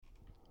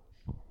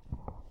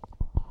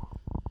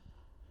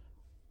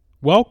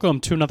Welcome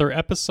to another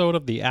episode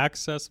of the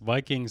Access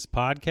Vikings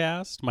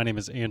podcast. My name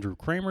is Andrew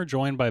Krammer,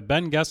 joined by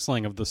Ben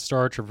Goessling of the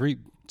Star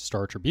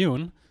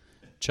Tribune,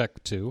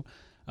 check two,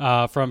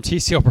 from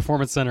TCO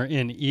Performance Center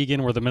in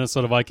Eagan, where the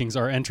Minnesota Vikings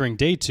are entering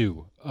day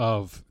 2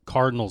 of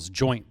Cardinals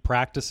joint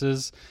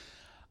practices.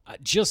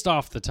 Just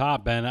off the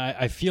top, Ben,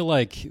 I feel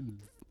like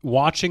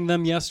watching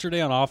them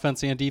yesterday on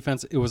offense and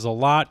defense, it was a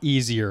lot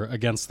easier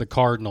against the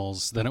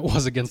Cardinals than it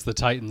was against the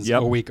Titans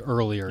a week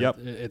earlier.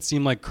 It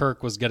seemed like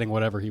Kirk was getting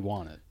whatever he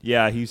wanted.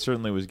 Yeah, he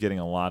certainly was getting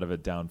a lot of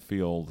it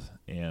downfield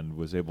and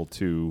was able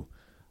to,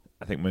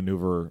 I think,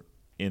 maneuver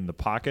in the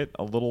pocket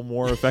a little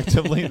more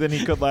effectively than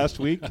he could last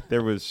week.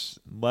 There was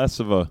less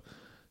of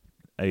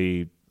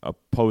a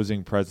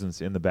opposing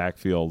presence in the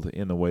backfield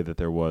in the way that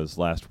there was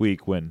last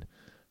week when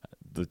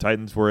the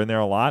Titans were in there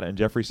a lot, and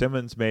Jeffrey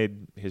Simmons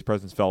made his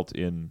presence felt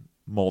in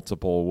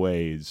multiple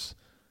ways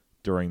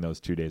during those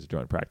 2 days of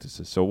joint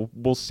practices. So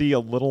we'll see a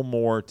little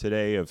more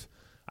today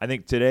I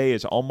think today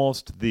is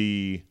almost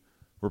the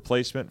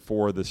replacement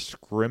for the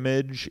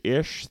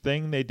scrimmage-ish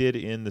thing they did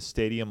in the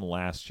stadium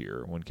last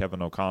year when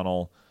Kevin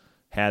O'Connell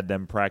had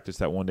them practice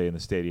that one day in the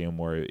stadium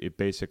where it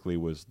basically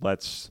was,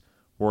 let's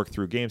work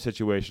through game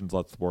situations,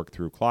 let's work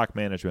through clock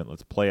management,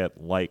 let's play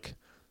it like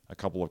a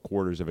couple of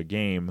quarters of a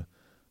game.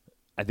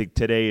 I think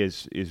today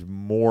is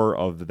more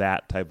of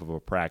that type of a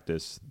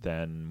practice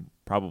than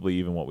probably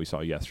even what we saw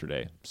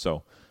yesterday.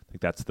 So I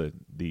think that's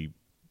the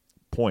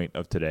point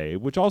of today,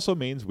 which also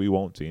means we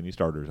won't see any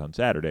starters on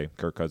Saturday.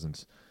 Kirk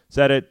Cousins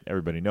said it.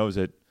 Everybody knows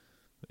it.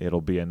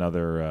 It'll be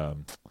another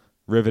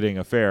riveting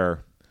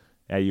affair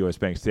at U.S.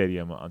 Bank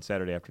Stadium on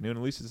Saturday afternoon.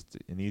 At least it's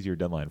an easier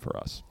deadline for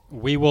us.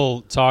 We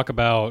will talk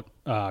about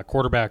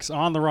quarterbacks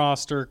on the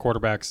roster,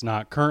 quarterbacks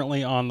not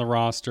currently on the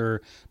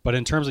roster. But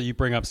in terms of you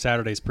bring up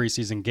Saturday's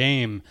preseason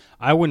game,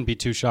 I wouldn't be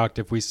too shocked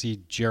if we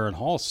see Jaren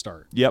Hall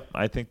start. Yep,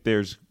 I think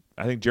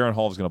Jaren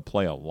Hall is going to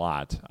play a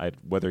lot.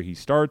 Whether he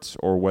starts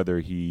or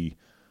whether he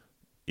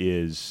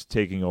is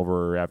taking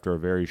over after a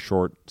very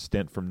short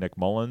stint from Nick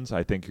Mullins,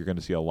 I think you're going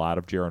to see a lot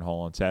of Jaren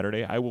Hall on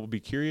Saturday. I will be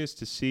curious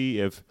to see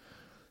if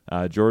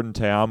Jordan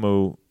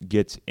Ta'amu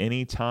gets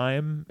any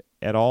time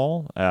at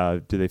all.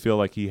 Do they feel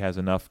like he has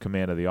enough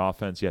command of the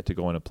offense yet to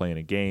go in and play in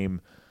a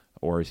game,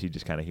 or is he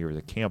just kind of here as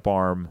a camp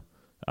arm?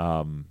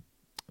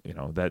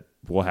 That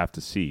we'll have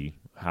to see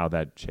how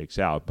that shakes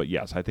out. But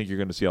yes, I think you're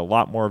going to see a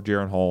lot more of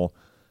Jaren Hall.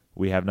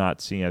 We have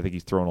not seen. I think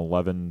he's thrown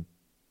 21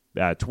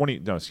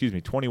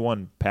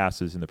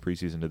 passes in the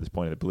preseason to this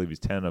point. I believe he's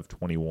 10 of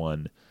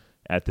 21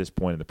 at this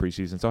point in the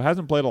preseason. So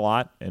hasn't played a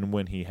lot, and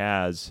when he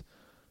has,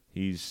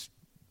 he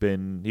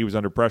was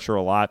under pressure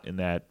a lot in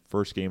that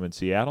first game in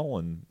Seattle,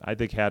 and I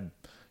think had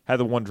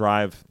the one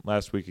drive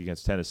last week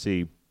against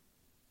Tennessee.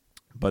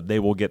 But they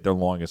will get their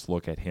longest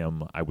look at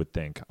him, I would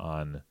think,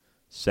 on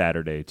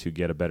Saturday to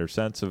get a better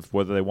sense of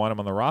whether they want him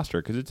on the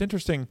roster. Because it's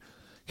interesting,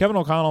 Kevin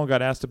O'Connell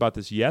got asked about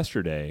this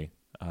yesterday,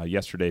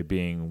 yesterday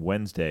being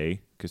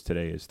Wednesday, because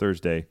today is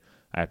Thursday.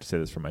 I have to say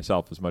this for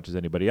myself as much as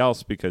anybody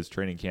else because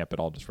training camp, it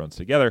all just runs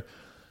together.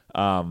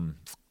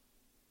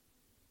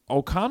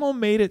 O'Connell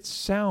made it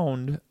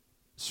sound,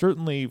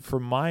 certainly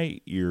from my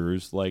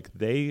ears, like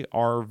they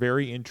are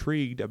very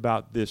intrigued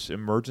about this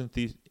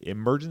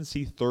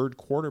emergency third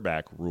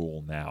quarterback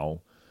rule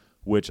now,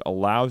 which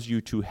allows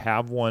you to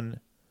have one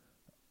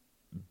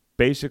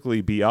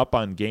basically be up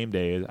on game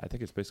day. I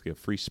think it's basically a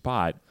free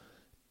spot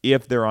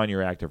if they're on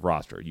your active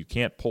roster. You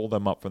can't pull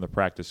them up from the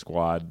practice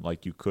squad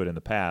like you could in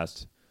the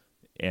past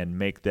and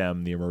make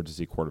them the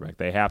emergency quarterback.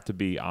 They have to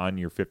be on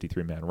your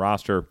 53-man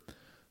roster.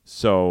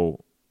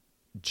 So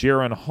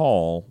Jaren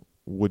Hall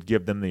would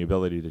give them the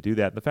ability to do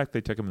that. And the fact they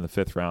took him in the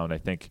 5th round, I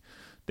think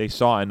they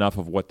saw enough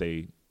of what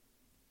they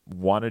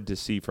wanted to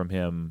see from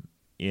him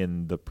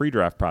in the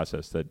pre-draft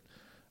process that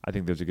I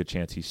think there's a good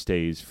chance he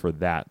stays for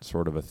that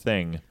sort of a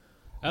thing.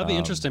 That'll be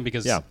interesting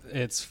because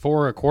it's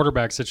for a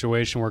quarterback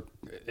situation where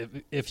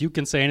if you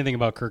can say anything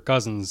about Kirk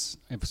Cousins,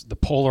 if it's the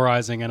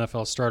polarizing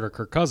NFL starter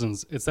Kirk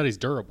Cousins, it's that he's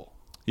durable.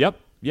 Yep.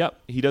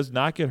 He does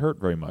not get hurt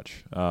very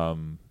much.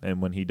 And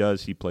when he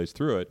does, he plays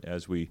through it,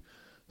 as we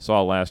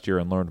saw last year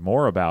and learned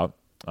more about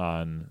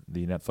on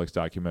the Netflix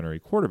documentary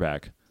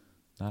Quarterback,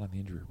 not on the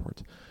injury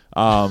reports.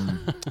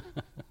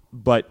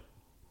 But,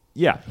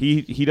 yeah,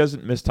 he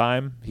doesn't miss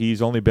time.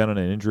 He's only been on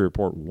an injury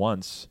report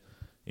once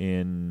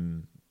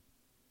in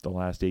the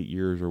last 8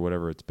 years or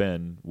whatever it's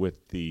been,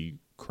 with the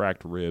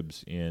cracked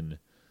ribs in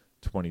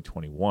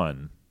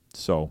 2021.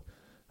 So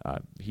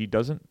he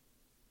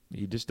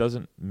just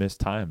doesn't miss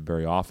time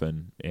very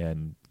often,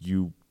 and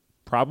you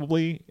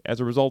probably, as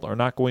a result, are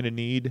not going to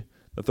need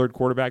the third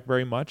quarterback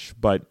very much.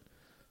 But,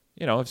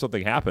 if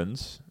something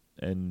happens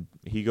and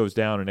he goes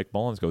down and Nick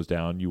Mullins goes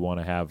down, you want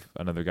to have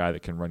another guy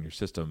that can run your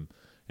system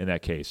in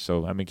that case.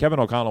 So,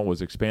 Kevin O'Connell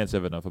was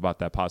expansive enough about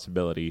that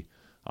possibility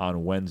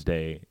on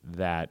Wednesday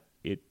that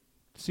it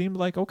seemed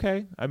like,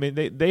 okay.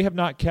 They have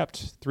not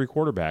kept 3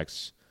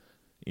 quarterbacks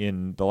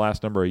in the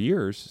last number of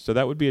years, so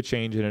that would be a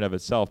change in and of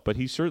itself. But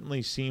he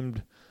certainly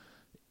seemed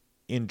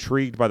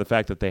intrigued by the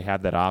fact that they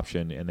have that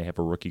option and they have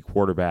a rookie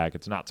quarterback.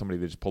 It's not somebody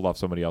that just pulled off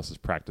somebody else's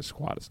practice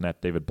squad. It's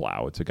not David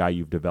Blau. It's a guy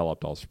you've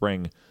developed all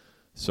spring.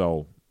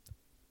 So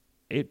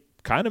it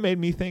kind of made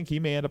me think he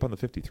may end up on the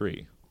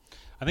 53.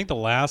 I think the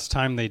last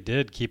time they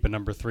did keep a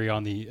number 3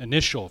 on the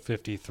initial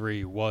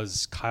 53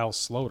 was Kyle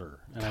Sloter.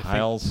 And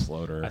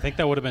Sloter. I think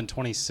that would have been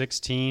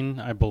 2016,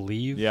 I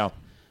believe. Yeah.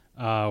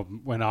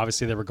 When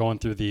obviously they were going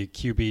through the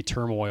QB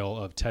turmoil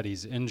of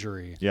Teddy's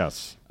injury.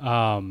 Yes.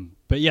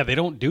 But yeah, they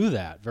don't do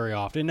that very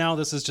often. Now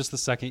this is just the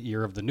second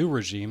year of the new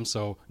regime,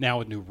 so now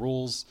with new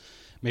rules,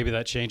 maybe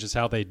that changes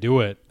how they do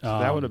it. So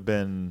that would have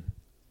been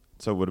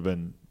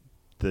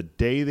the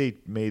day they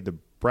made the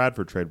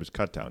Bradford trade was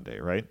cutdown day,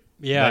 right?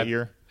 Yeah. That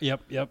year?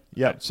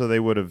 Yep. So it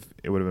would have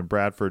been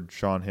Bradford,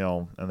 Sean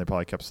Hill, and they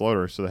probably kept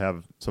Sloter, so they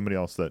have somebody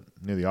else that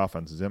knew the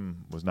offense.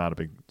 Zim was not a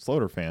big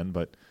Sloter fan,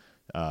 but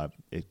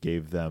it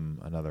gave them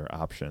another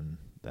option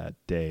that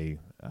day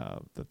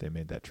that they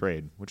made that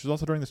trade, which was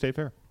also during the State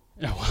Fair.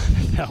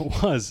 That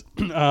was.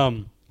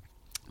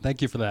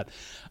 Thank you for that.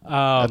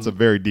 That's a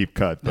very deep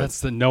cut.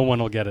 But no one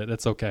will get it.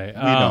 It's okay.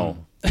 We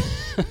know.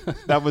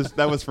 That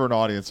was for an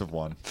audience of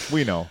one.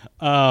 We know.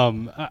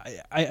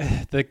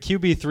 The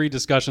QB3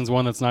 discussion is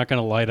one that's not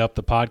going to light up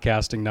the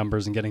podcasting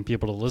numbers and getting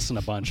people to listen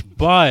a bunch,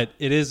 but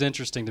it is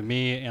interesting to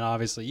me and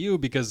obviously you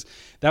because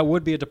that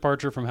would be a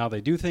departure from how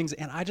they do things,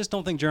 and I just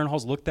don't think Jaren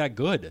Hall's looked that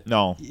good.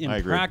 No, in I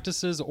agree.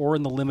 practices or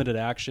in the limited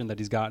action that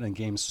he's gotten in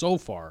games so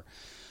far.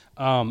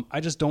 I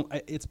just don't.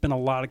 It's been a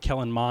lot of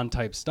Kellen Mond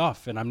type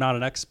stuff, and I'm not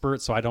an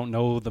expert, so I don't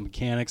know the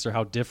mechanics or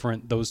how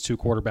different those two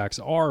quarterbacks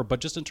are.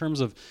 But just in terms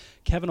of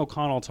Kevin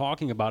O'Connell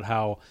talking about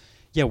how,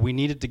 yeah, we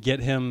needed to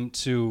get him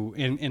to,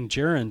 and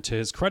Jaren, to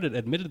his credit,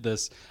 admitted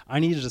this. I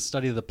needed to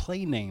study the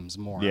play names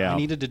more. Yeah. I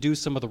needed to do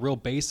some of the real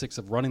basics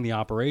of running the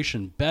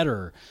operation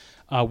better.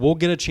 We'll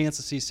get a chance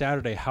to see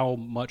Saturday how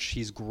much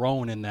he's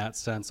grown in that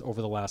sense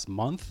over the last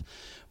month.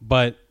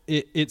 But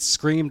it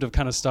screamed of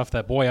kind of stuff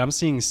that, boy, I'm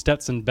seeing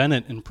Stetson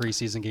Bennett in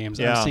preseason games.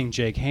 Yeah. I'm seeing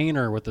Jake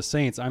Hayner with the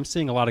Saints. I'm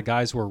seeing a lot of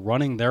guys who are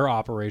running their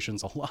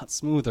operations a lot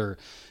smoother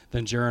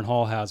than Jaren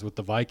Hall has with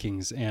the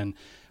Vikings.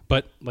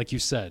 But like you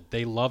said,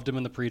 they loved him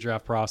in the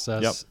pre-draft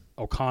process. Yep.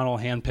 O'Connell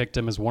handpicked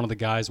him as one of the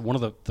guys,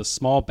 one of the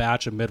small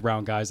batch of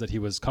mid-round guys that he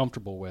was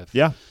comfortable with.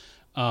 Yeah.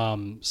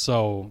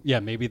 So, yeah,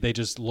 maybe they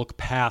just look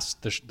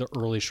past the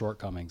early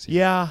shortcomings.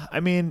 Yeah, I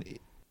mean,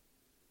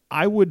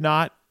 I would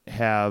not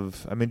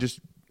have –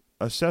 just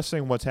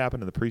assessing what's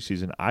happened in the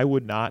preseason, I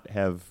would not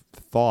have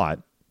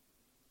thought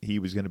he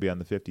was going to be on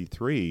the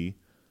 53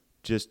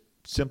 just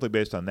simply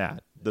based on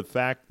that. The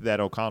fact that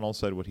O'Connell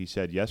said what he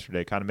said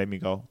yesterday kind of made me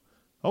go,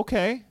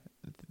 okay,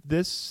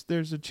 there's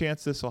a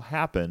chance this will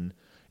happen.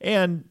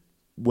 And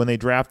when they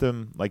draft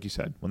him, like you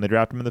said, when they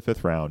draft him in the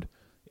 5th round,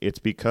 it's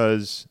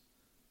because –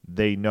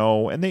 they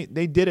know, and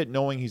they did it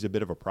knowing he's a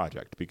bit of a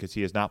project because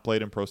he has not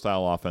played in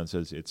pro-style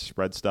offenses. It's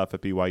spread stuff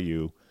at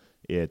BYU.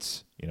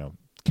 It's,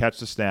 catch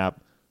the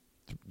snap,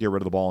 get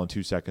rid of the ball in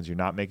 2 seconds. You're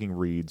not making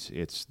reads.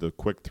 It's the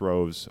quick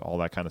throws, all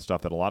that kind of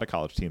stuff that a lot of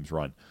college teams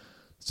run.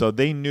 So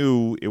they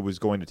knew it was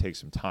going to take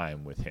some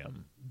time with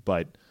him.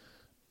 But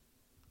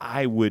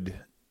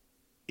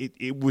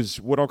it was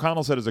what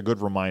O'Connell said is a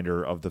good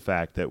reminder of the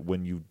fact that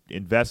when you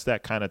invest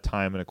that kind of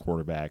time in a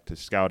quarterback to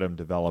scout him,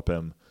 develop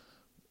him,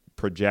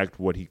 project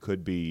what he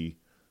could be,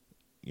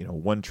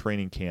 one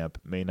training camp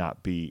may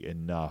not be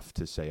enough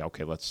to say,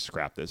 okay, let's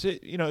scrap this.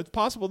 It's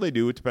possible they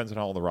do. It depends on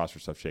how all the roster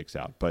stuff shakes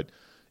out. But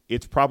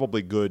it's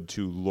probably good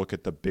to look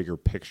at the bigger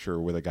picture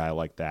with a guy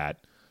like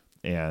that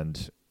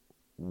and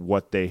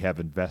what they have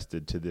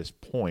invested to this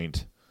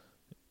point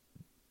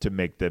to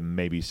make them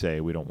maybe say,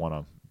 we don't want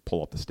to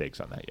pull up the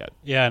stakes on that yet.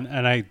 Yeah,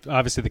 and I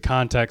obviously the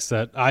context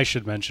that I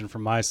should mention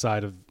from my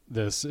side of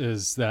this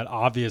is that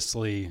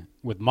obviously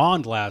with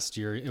Mond last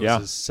year, it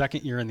was his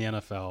second year in the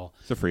NFL.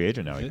 He's a free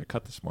agent now. He got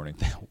cut this morning.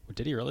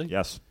 Did he really?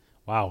 Yes.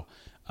 Wow.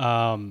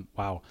 Second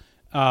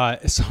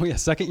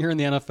year in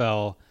the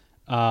NFL,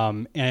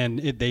 and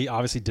they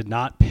obviously did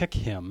not pick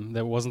him.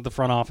 That wasn't the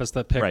front office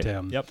that picked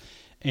him. Yep.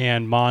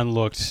 And Mond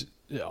looked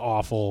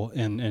awful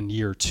in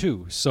year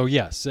 2. So,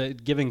 yes,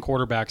 giving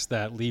quarterbacks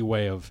that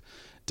leeway of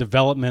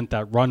development,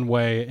 that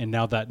runway, and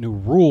now that new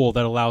rule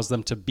that allows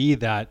them to be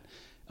that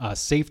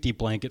safety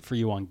blanket for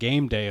you on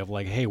game day of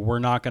like, hey, we're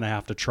not going to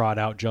have to trot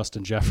out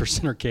Justin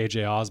Jefferson or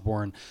KJ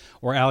Osborne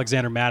or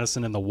Alexander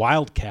Madison in the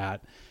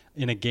Wildcat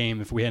in a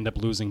game if we end up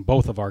losing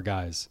both of our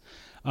guys.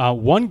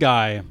 One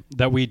guy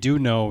that we do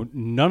know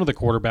none of the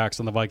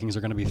quarterbacks on the Vikings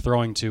are going to be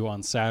throwing to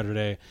on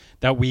Saturday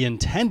that we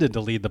intended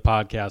to lead the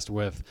podcast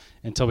with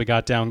until we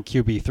got down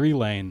QB3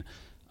 lane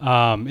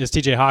is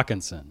TJ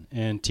Hockenson.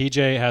 And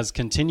TJ has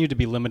continued to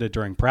be limited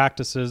during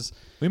practices.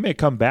 We may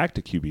come back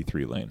to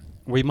QB3 lane.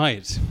 We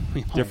might.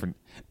 Different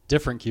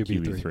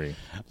QB3.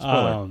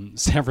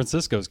 San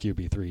Francisco's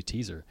QB3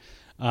 teaser.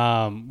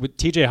 With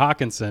TJ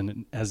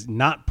Hockenson has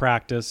not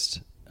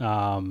practiced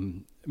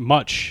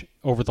much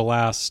over the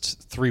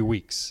last 3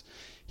 weeks.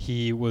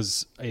 He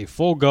was a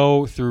full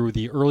go through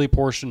the early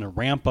portion, a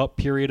ramp-up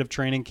period of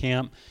training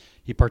camp.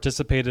 He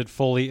participated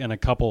fully in a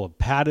couple of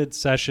padded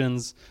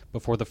sessions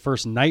before the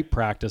first night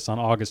practice on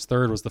August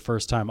 3rd was the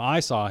first time I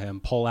saw him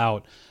pull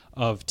out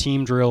of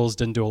team drills,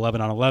 didn't do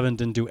 11 on 11,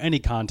 didn't do any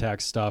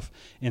contact stuff.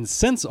 And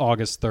since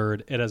August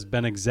 3rd, it has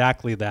been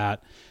exactly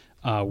that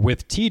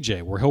with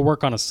TJ, where he'll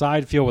work on a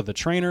side field with the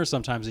trainer.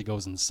 Sometimes he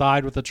goes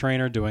inside with the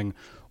trainer doing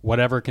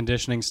whatever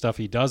conditioning stuff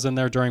he does in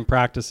there during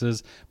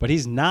practices, but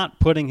he's not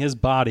putting his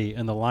body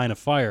in the line of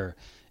fire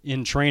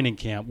in training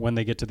camp when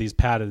they get to these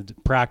padded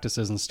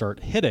practices and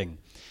start hitting.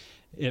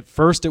 At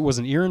first, it was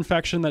an ear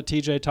infection that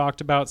TJ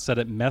talked about, said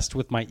it messed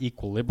with my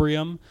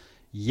equilibrium.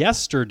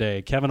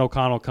 Yesterday, Kevin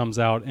O'Connell comes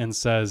out and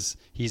says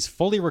he's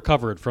fully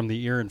recovered from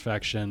the ear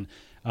infection,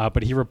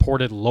 but he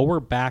reported lower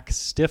back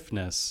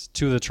stiffness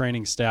to the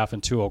training staff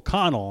and to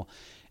O'Connell.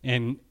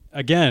 And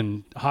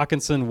again,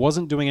 Hockenson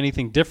wasn't doing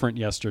anything different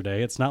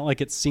yesterday. It's not like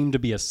it seemed to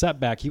be a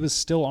setback. He was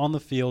still on the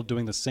field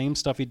doing the same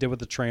stuff he did with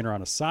the trainer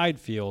on a side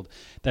field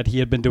that he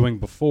had been doing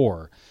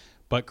before.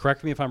 But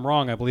correct me if I'm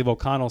wrong, I believe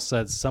O'Connell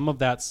said some of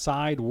that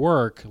side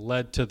work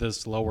led to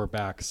this lower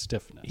back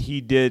stiffness.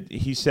 He did.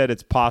 He said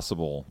it's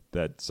possible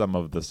that some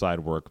of the side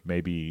work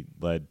maybe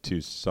led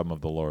to some of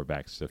the lower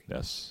back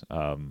stiffness.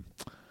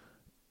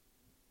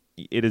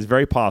 It is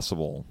very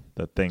possible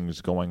that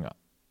things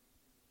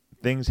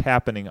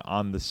happening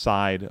on the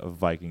side of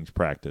Vikings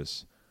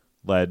practice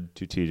led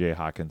to TJ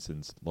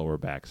Hockenson's lower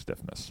back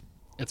stiffness.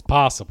 It's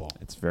possible.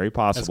 It's very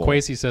possible. As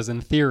Kwesi says,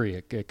 in theory,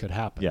 it could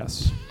happen.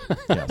 Yes.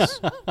 Yes.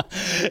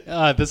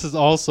 This is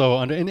also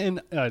under.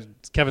 And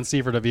Kevin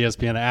Seifert of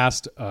ESPN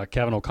asked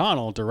Kevin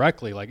O'Connell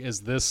directly, like,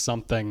 is this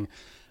something?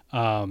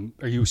 Are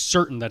you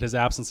certain that his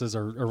absences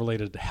are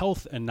related to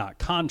health and not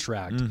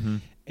contract? Mm-hmm.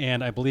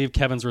 And I believe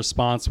Kevin's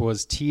response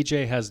was,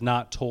 TJ has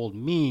not told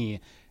me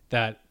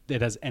that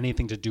it has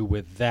anything to do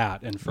with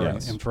that,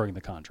 inferring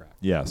the contract.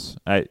 Yes.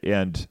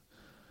 And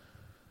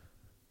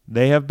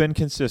they have been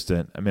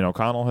consistent. I mean,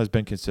 O'Connell has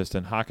been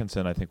consistent.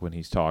 Hockenson, I think when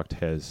he's talked,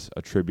 has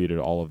attributed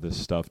all of this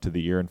stuff to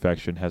the ear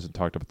infection, hasn't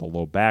talked about the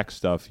low back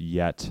stuff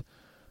yet.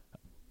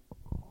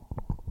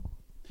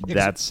 Yeah,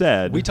 that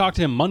said, we talked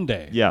to him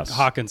Monday, yes,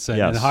 Hockenson,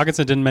 yes. And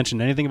Hockenson didn't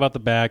mention anything about the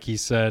back. He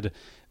said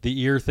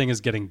the ear thing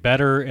is getting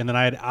better. And then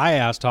I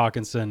asked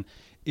Hockenson,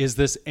 is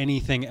this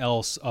anything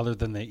else other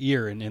than the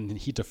ear? And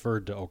he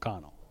deferred to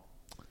O'Connell.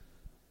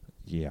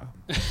 Yeah.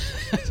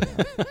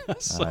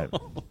 So,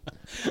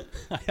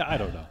 I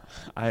don't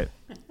know.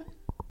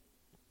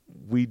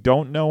 We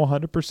don't know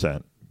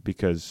 100%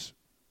 because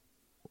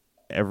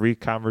every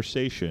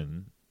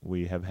conversation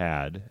we have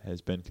had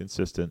has been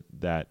consistent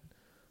that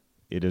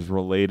it is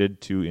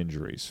related to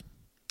injuries.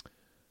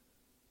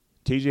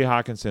 TJ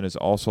Hockenson is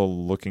also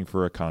looking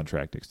for a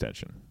contract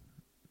extension.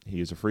 He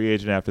is a free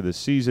agent after this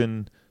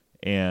season,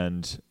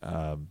 and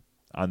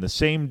on the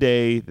same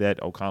day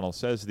that O'Connell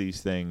says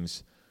these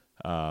things,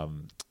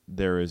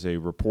 there is a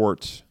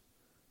report,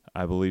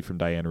 I believe, from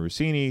Diana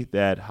Rossini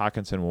that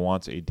Hockenson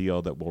wants a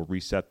deal that will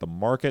reset the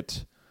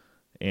market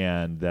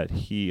and that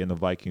he and the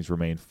Vikings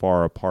remain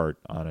far apart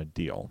on a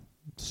deal.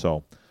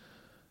 So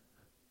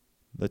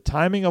the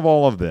timing of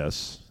all of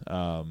this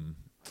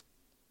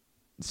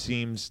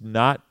seems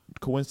not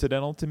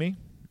coincidental to me.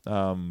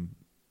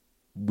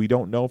 We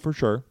don't know for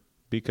sure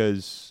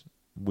because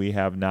we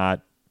have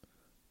not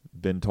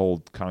been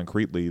told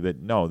concretely that,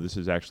 no, this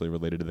is actually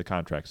related to the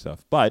contract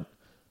stuff. But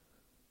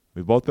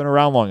we've both been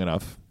around long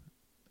enough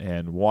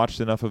and watched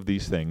enough of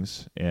these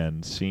things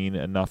and seen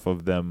enough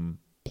of them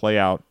play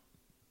out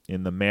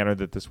in the manner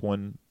that this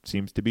one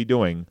seems to be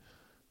doing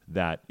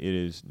that it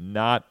is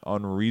not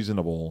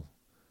unreasonable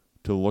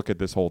to look at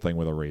this whole thing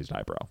with a raised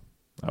eyebrow.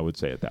 I would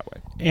say it that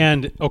way.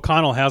 And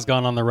O'Connell has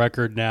gone on the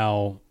record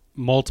now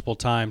multiple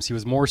times. He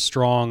was more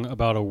strong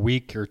about a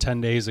week or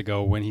 10 days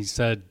ago when he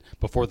said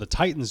before the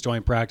Titans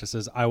joint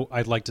practices,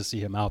 I'd like to see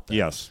him out there.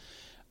 Yes.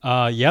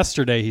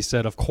 Yesterday he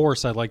said, of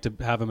course, I'd like to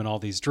have him in all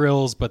these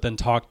drills, but then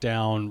talked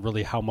down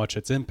really how much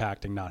it's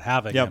impacting not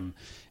having him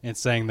and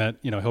saying that,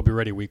 he'll be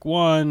ready week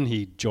 1.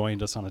 He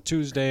joined us on a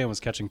Tuesday and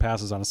was catching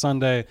passes on a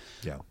Sunday.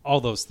 Yeah.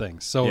 All those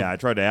things. So yeah, I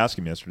tried to ask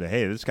him yesterday,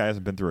 hey, this guy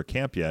hasn't been through a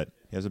camp yet.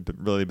 He hasn't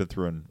really been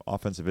through an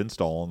offensive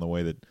install in the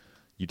way that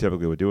you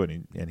typically would do it.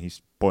 And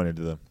he's pointed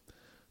to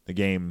the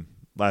game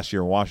last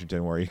year in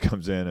Washington where he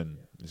comes in and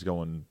he's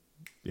going,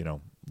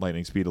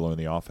 lightning speed to learn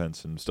the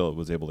offense and still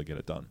was able to get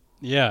it done.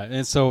 Yeah,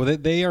 and so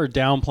they are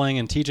downplaying,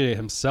 and TJ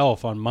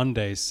himself on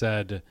Monday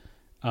said,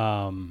 he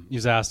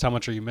was asked, how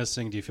much are you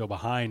missing? Do you feel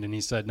behind? And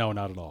he said, no,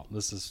 not at all.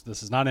 This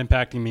is not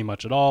impacting me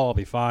much at all. I'll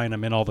be fine.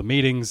 I'm in all the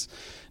meetings,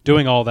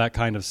 doing all that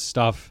kind of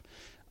stuff.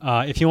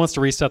 If he wants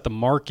to reset the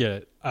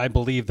market, I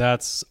believe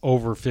that's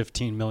over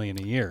 $15 million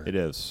a year. It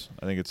is.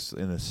 I think it's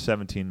in the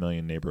 $17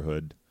 million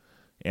neighborhood.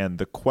 And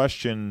the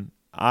question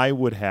I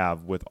would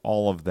have with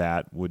all of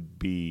that would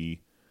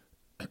be,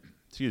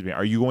 excuse me,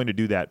 are you going to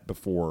do that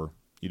before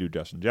you do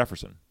Justin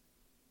Jefferson?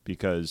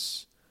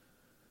 Because,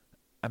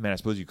 I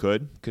suppose you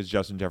could, because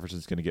Justin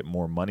Jefferson's going to get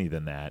more money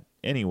than that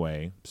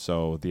anyway.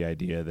 So the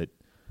idea that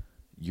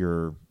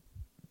you're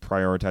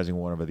prioritizing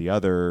one over the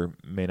other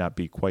may not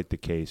be quite the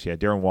case. Yeah,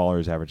 Darren Waller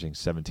is averaging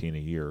 17 a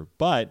year.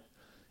 But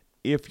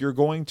if you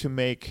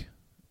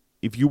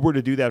were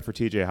to do that for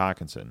TJ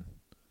Hockenson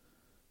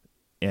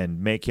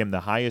and make him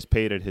the highest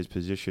paid at his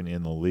position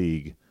in the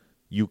league,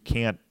 you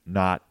can't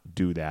not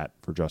do that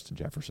for Justin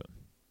Jefferson.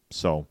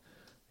 So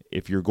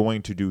if you're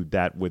going to do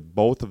that with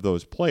both of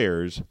those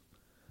players,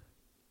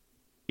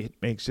 it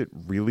makes it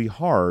really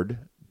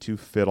hard to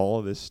fit all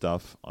of this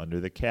stuff under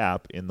the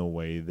cap in the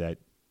way that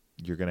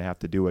you're going to have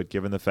to do it,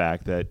 given the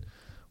fact that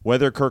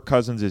whether Kirk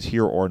Cousins is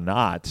here or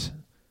not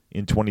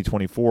in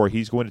 2024,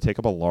 he's going to take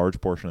up a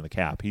large portion of the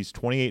cap. He's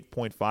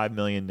 $28.5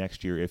 million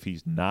next year if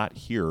he's not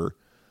here.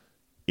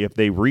 If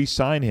they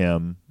re-sign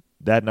him,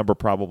 that number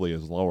probably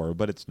is lower,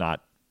 but it's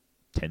not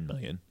 $10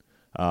 million.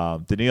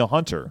 Danielle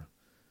Hunter,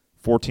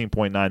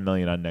 $14.9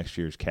 million on next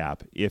year's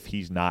cap if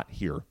he's not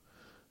here.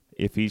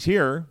 If he's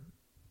here,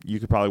 you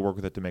could probably work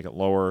with it to make it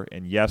lower.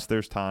 And yes,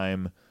 there's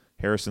time.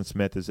 Harrison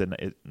Smith is at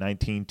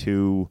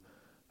 19.2.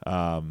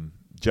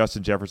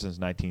 Justin Jefferson's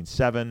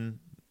 19.7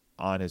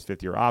 on his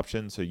fifth-year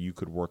option, so you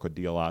could work a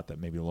deal out that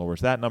maybe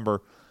lowers that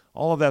number.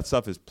 All of that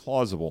stuff is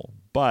plausible.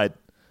 But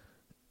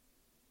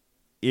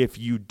if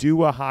you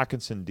do a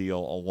Hockenson deal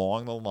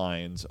along the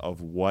lines of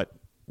what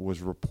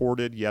was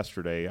reported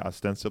yesterday,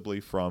 ostensibly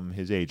from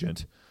his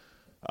agent,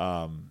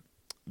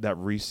 that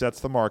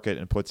resets the market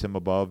and puts him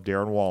above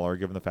Darren Waller,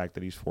 given the fact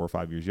that he's 4 or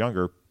 5 years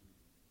younger,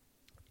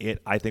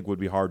 it, I think, would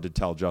be hard to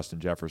tell Justin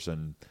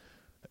Jefferson,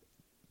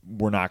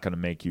 we're not going to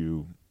make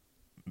you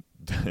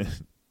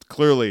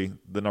clearly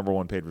the number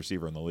one paid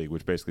receiver in the league,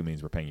 which basically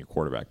means we're paying you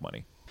quarterback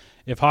money.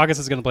 If Hockenson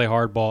is going to play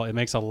hardball, it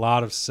makes a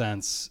lot of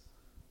sense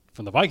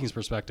from the Vikings'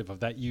 perspective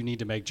of that you need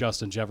to make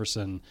Justin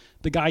Jefferson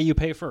the guy you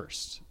pay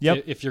first.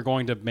 Yep. If you're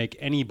going to make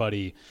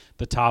anybody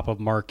the top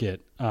of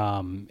market,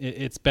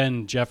 it's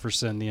been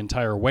Jefferson the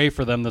entire way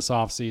for them this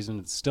offseason.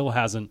 It still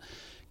hasn't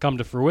come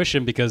to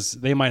fruition because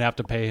they might have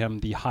to pay him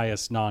the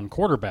highest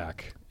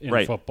non-quarterback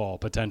in football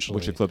potentially.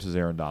 Which eclipses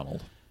Aaron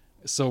Donald.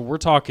 So we're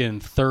talking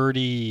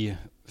 32.5,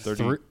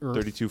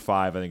 32.5,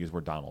 I think, is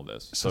where Donald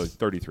is. So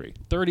 33.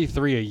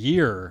 33 a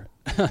year.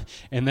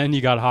 And then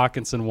you got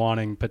Hockenson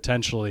wanting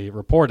potentially,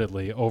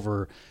 reportedly,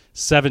 over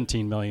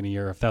 $17 million a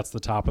year if that's the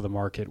top of the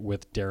market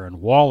with Darren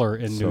Waller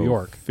in New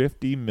York.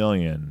 $50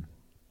 million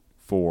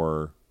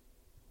for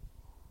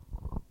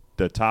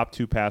the top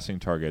two passing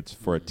targets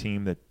for a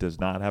team that does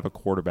not have a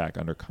quarterback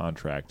under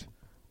contract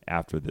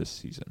after this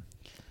season.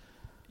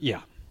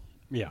 Yeah.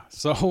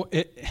 So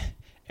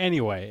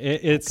anyway,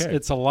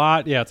 it's a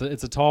lot. Yeah,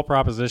 it's a tall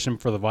proposition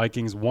for the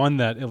Vikings. One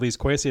that at least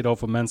Kwesi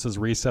Adolfo-Mensah's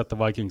reset the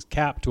Vikings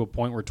cap to a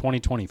point where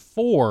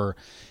 2024,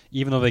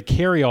 even though they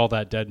carry all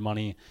that dead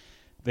money,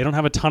 they don't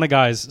have a ton of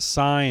guys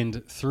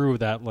signed through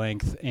that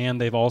length,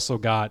 and they've also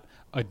got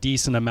a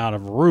decent amount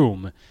of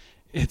room.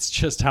 It's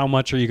just how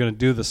much are you going to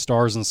do the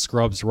Stars and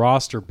Scrubs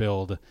roster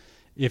build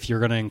if you're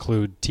going to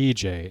include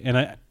TJ?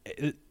 And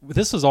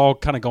this is all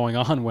kind of going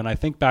on when I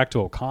think back to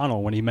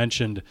O'Connell when he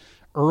mentioned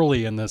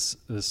early in this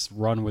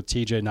run with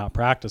TJ not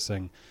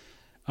practicing,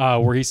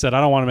 where he said, I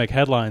don't want to make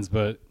headlines,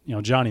 but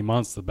Johnny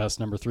Munt's the best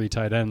number 3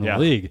 tight end in the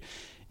league.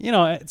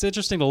 It's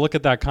interesting to look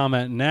at that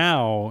comment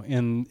now,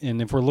 and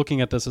if we're looking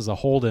at this as a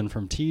hold-in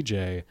from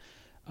TJ,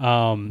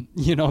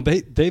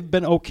 they've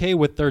been okay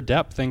with their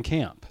depth in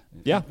camp.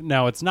 Yeah.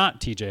 Now, it's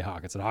not TJ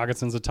Hockenson.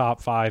 Hockenson's a top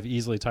 5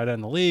 easily tight end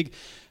in the league.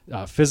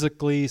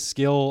 Physically,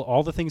 skill,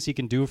 all the things he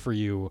can do for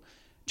you,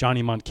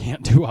 Johnny Munt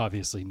can't do,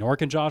 obviously, nor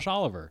can Josh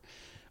Oliver.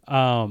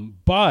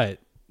 But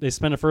they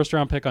spent a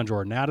first-round pick on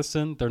Jordan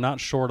Addison. They're not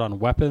short on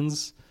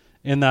weapons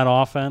in that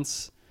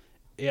offense.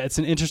 It's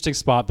an interesting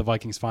spot the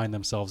Vikings find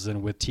themselves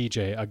in with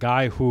TJ, a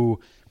guy who,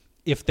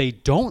 if they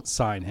don't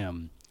sign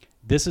him,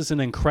 this is an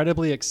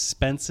incredibly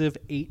expensive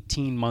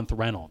 18-month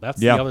rental.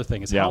 That's the other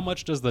thing, is how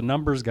much does the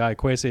numbers guy,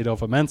 Kwesi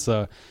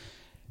Adolfo-Mensah,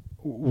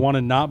 want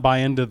to not buy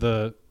into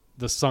the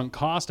sunk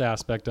cost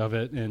aspect of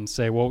it and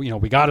say, well,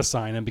 we got to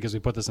sign him because we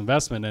put this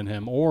investment in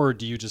him? Or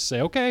do you just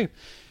say, okay,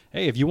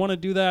 hey, if you want to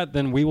do that,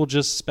 then we will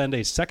just spend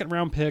a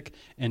second-round pick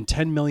and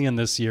 $10 million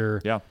this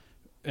year,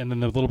 and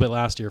then a little bit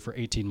last year for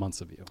 18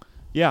 months of you.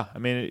 Yeah, I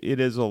mean, it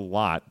is a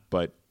lot,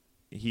 but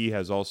he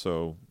has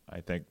also,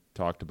 I think,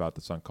 talked about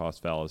the sunk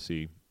cost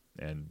fallacy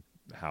and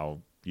how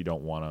you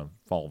don't want to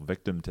fall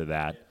victim to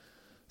that.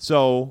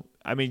 So,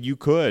 I mean, you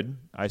could,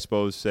 I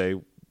suppose, say,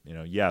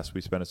 yes,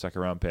 we spent a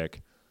second-round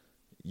pick.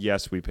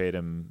 Yes, we paid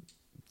him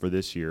for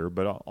this year,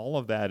 but all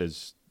of that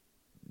is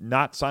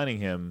not signing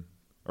him.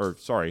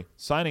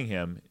 Signing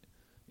him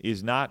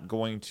is not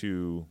going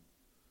to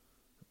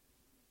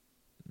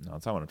 – no,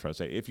 that's not what I'm trying to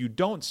say. If you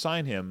don't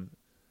sign him,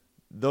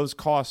 those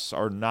costs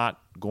are not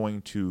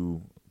going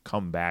to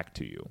come back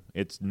to you.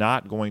 It's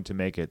not going to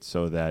make it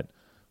so that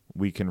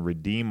we can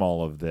redeem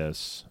all of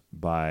this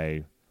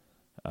by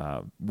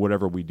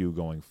whatever we do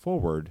going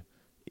forward.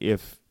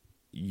 If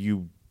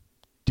you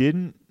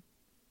didn't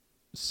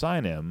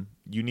sign him,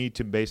 you need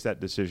to base that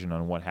decision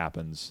on what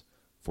happens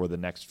for the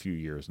next few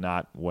years,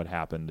 not what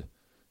happened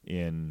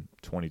in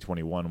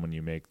 2022 when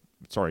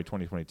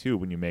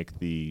you make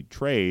the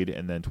trade,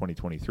 and then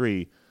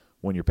 2023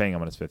 when you're paying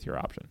him on his 5th-year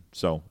option.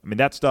 So, I mean,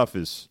 that stuff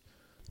is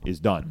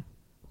done.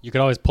 You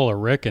could always pull a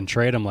Rick and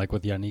trade him like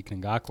with Yannick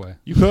Ngakoue.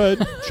 You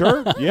could,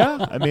 sure,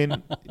 yeah. I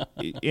mean,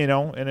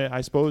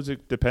 I suppose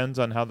it depends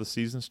on how the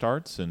season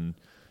starts, and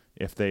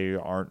if they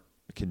aren't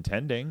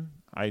contending,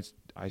 I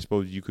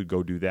suppose you could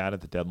go do that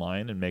at the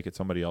deadline and make it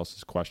somebody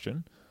else's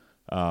question.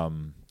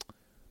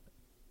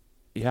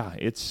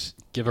 It's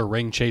give a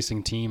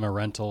ring-chasing team a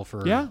rental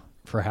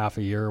for half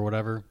a year or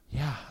whatever.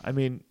 Yeah, I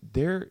mean,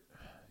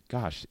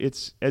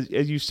 it's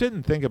as you sit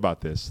and think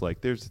about this,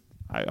 like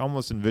I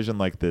almost envision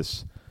like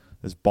this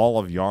ball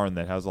of yarn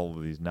that has all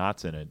of these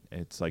knots in it.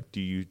 It's like, do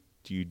you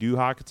do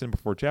Hockenson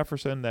before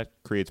Jefferson? That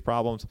creates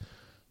problems.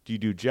 Do you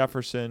do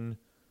Jefferson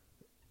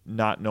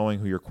not knowing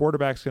who your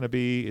quarterback's going to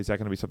be? Is that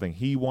going to be something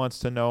he wants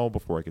to know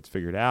before it gets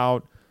figured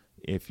out?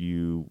 If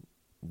you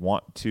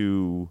want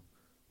to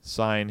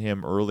sign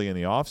him early in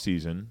the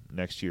offseason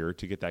next year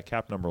to get that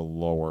cap number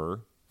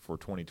lower for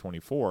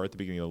 2024 at the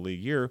beginning of the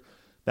league year,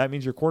 that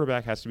means your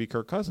quarterback has to be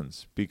Kirk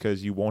Cousins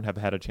because you won't have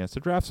had a chance to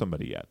draft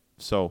somebody yet.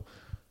 So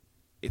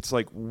it's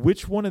like,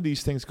 which one of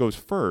these things goes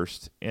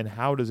first, and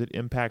how does it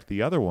impact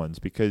the other ones?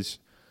 Because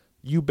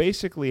you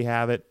basically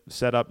have it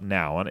set up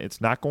now, and it's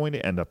not going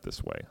to end up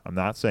this way. I'm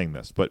not saying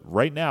this, but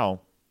right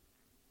now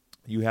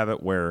you have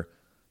it where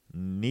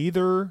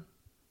neither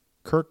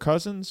Kirk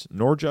Cousins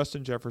nor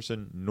Justin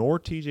Jefferson nor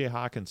TJ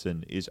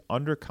Hockenson is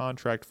under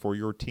contract for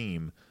your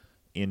team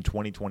in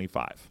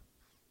 2025.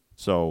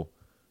 So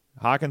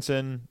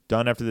Hockenson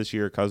done after this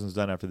year, Cousins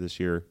done after this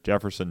year,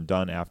 Jefferson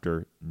done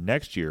after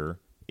next year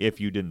if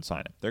you didn't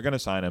sign him. They're going to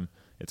sign him.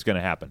 It's going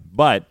to happen.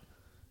 But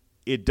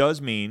it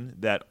does mean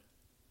that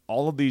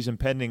all of these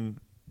impending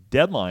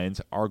deadlines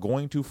are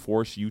going to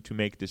force you to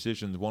make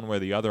decisions one way or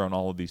the other on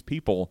all of these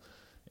people.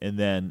 And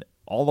then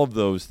all of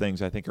those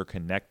things, I think, are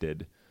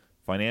connected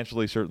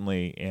financially,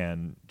 certainly,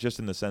 and just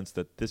in the sense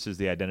that this is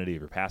the identity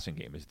of your passing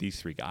game, is these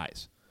three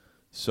guys.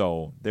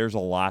 So there's a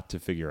lot to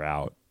figure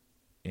out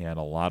and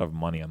a lot of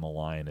money on the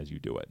line as you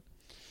do it.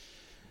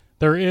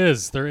 There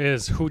is.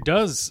 Who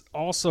does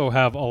also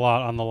have a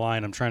lot on the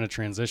line, I'm trying to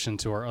transition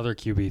to our other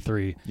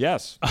QB3.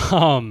 Yes.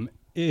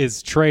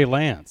 Is Trey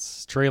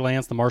Lance. Trey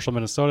Lance, the Marshall,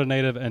 Minnesota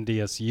native,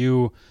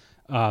 NDSU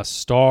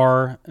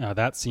star.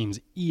 That seems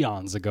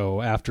eons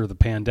ago after the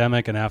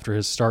pandemic and after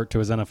his start to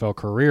his NFL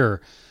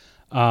career.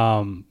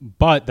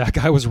 But that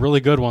guy was really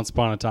good once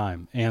upon a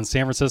time, and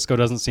San Francisco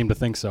doesn't seem to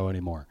think so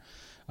anymore.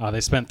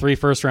 They spent 3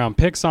 first-round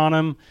picks on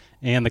him,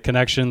 and the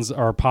connections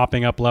are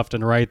popping up left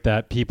and right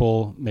that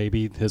people,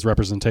 maybe his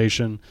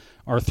representation,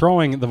 are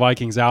throwing the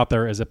Vikings out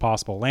there as a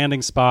possible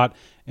landing spot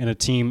in a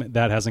team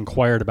that has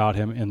inquired about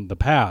him in the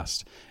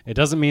past. It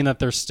doesn't mean that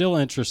they're still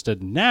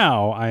interested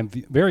now. I'm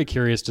very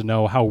curious to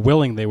know how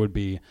willing they would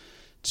be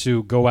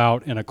to go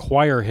out and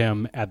acquire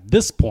him at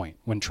this point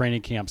when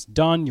training camp's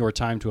done. Your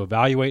time to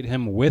evaluate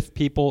him with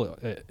people,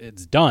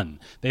 it's done.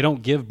 They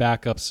don't give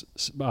backups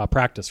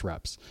practice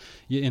reps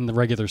in the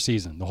regular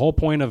season. The whole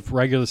point of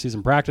regular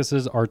season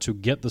practices are to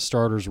get the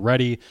starters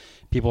ready.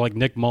 People like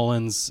Nick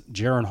Mullins,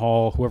 Jaren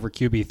Hall, whoever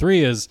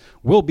QB3 is,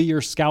 will be your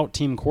scout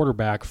team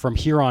quarterback from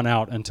here on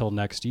out until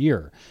next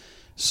year.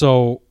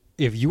 So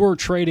if you are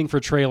trading for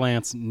Trey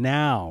Lance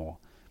now,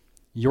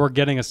 you're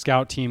getting a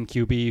scout team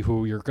QB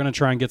who you're going to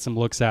try and get some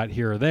looks at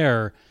here or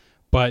there,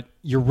 but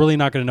you're really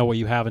not going to know what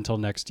you have until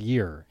next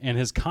year. And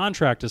his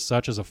contract is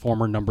such, as a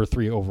former number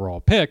 3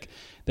 overall pick,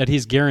 that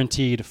he's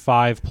guaranteed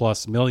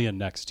 $5+ million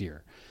next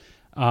year.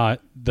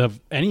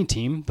 Any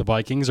team, the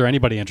Vikings or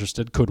anybody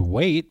interested, could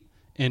wait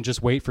and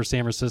just wait for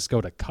San Francisco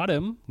to cut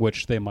him,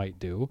 which they might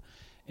do,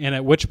 and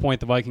at which point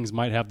the Vikings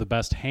might have the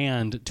best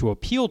hand to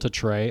appeal to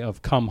Trey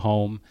of come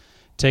home,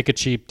 take a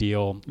cheap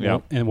deal,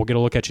 and we'll get a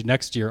look at you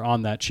next year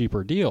on that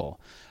cheaper deal.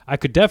 I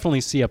could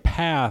definitely see a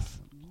path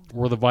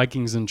where the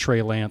Vikings and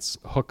Trey Lance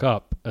hook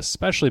up,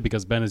 especially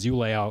because, Ben, as you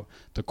lay out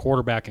the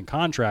quarterback and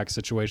contract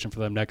situation for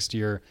them next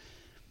year,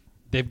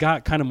 they've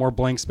got kind of more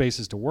blank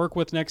spaces to work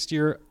with next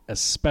year,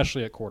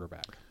 especially at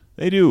quarterback.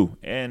 They do,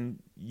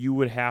 and you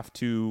would have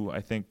to,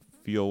 I think,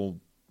 feel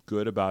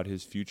good about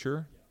his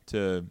future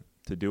to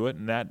do it,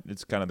 and that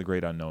it's kind of the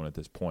great unknown at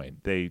this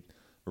point. They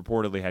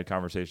reportedly had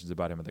conversations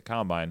about him at the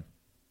Combine.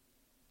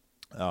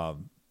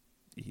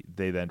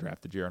 They then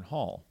drafted Jaren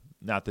Hall.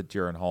 Not that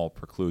Jaren Hall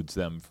precludes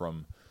them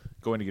from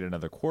going to get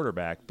another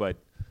quarterback, but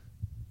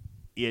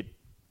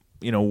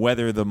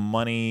whether the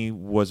money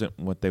wasn't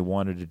what they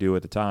wanted to do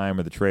at the time,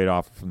 or the trade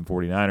offer from the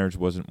 49ers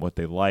wasn't what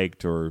they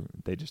liked, or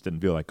they just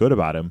didn't feel like good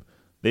about him,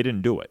 they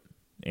didn't do it.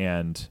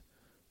 And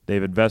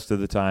they've invested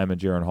the time in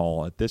Jaren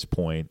Hall at this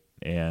point,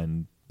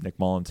 and Nick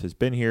Mullins has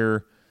been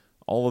here.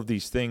 All of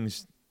these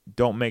things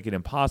don't make it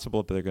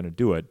impossible that they're going to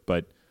do it,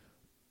 but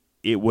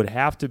it would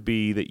have to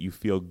be that you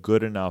feel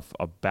good enough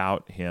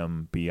about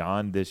him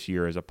beyond this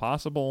year as a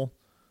possible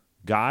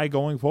guy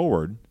going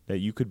forward that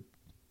you could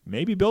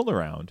maybe build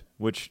around,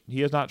 which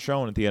he has not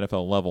shown at the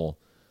NFL level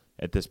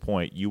at this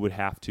point. You would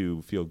have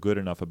to feel good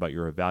enough about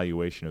your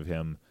evaluation of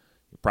him,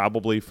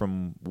 probably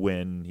from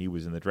when he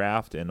was in the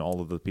draft, and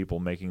all of the people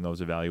making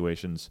those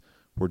evaluations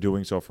were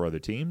doing so for other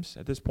teams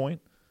at this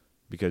point,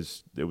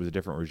 because it was a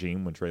different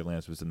regime when Trey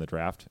Lance was in the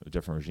draft, a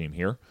different regime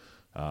here.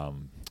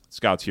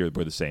 Scouts here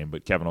were the same,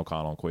 but Kevin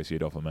O'Connell, Kwesi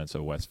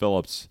Adolfo-Mensah, Wes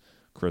Phillips,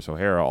 Chris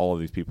O'Hara, all of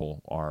these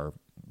people are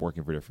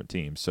working for different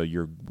teams. So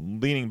you're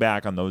leaning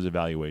back on those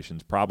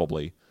evaluations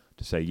probably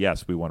to say,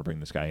 yes, we want to bring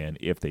this guy in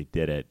if they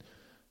did it.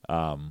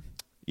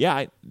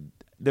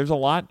 There's a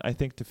lot, I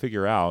think, to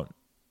figure out.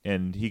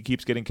 And he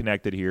keeps getting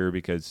connected here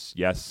because,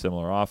 yes,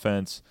 similar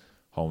offense,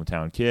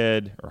 hometown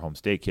kid, or home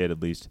state kid at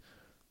least.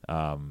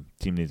 Team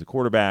needs a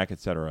quarterback,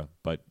 etc.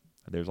 But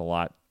there's a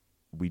lot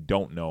we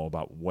don't know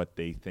about what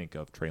they think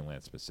of Trey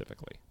Lance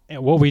specifically.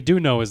 And what we do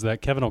know is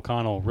that Kevin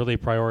O'Connell really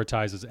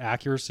prioritizes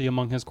accuracy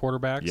among his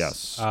quarterbacks.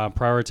 Yes.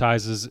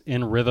 Prioritizes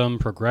in rhythm,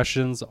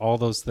 progressions, all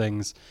those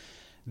things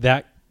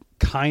that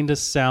kind of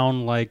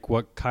sound like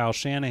what Kyle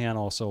Shanahan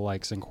also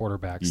likes in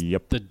quarterbacks.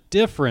 Yep. The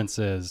difference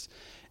is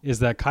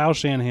that Kyle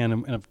Shanahan,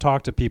 and I've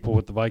talked to people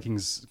with the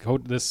Vikings,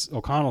 this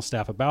O'Connell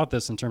staff about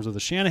this in terms of the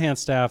Shanahan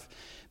staff,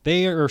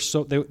 they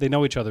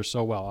know each other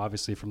so well,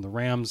 obviously from the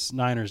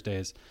Rams-Niners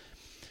days.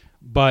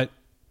 But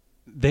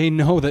they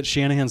know that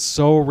Shanahan's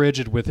so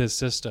rigid with his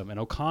system, and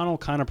O'Connell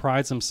kind of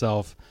prides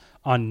himself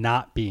on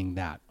not being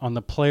that, on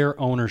the player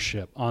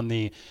ownership, on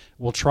the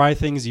we'll try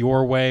things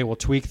your way, we'll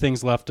tweak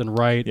things left and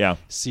right,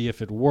 see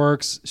if it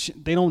works.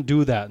 They don't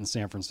do that in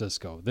San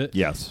Francisco.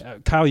 Yes.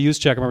 Kyle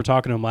Juszczyk, I remember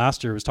talking to him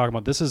last year, was talking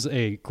about this is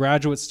a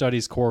graduate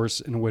studies course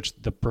in which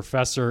the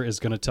professor is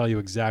going to tell you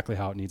exactly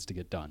how it needs to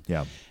get done.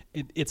 Yeah.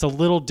 It's a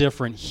little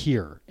different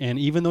here. And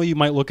even though you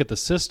might look at the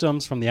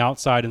systems from the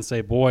outside and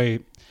say, boy,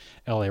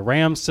 LA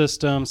Rams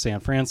system,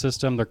 San Fran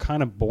system, they're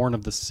kind of born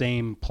of the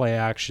same play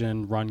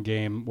action, run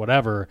game,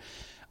 whatever,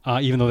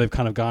 even though they've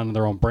kind of gone in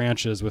their own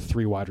branches with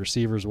 3 wide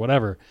receivers,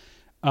 whatever.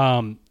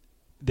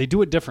 They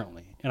do it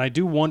differently. And I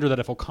do wonder that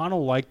if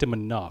O'Connell liked him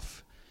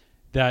enough,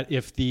 that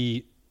if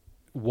the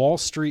Wall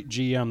Street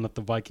GM that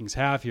the Vikings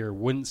have here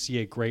wouldn't see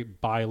a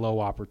great buy low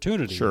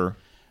opportunity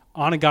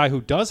on a guy who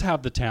does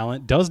have the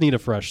talent, does need a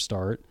fresh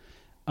start.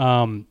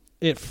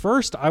 At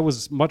first, I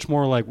was much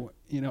more like,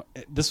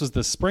 this was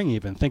the spring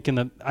even, thinking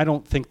that I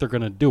don't think they're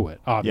going to do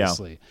it,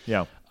 obviously.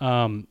 Yeah.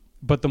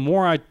 But the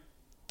more I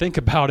think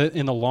about it,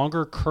 and the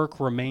longer Kirk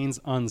remains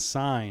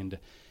unsigned,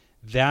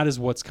 that is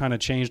what's kind of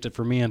changed it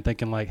for me. I'm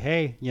thinking like,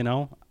 hey,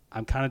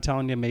 I'm kind of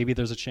telling you maybe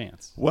there's a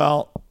chance.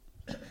 Well,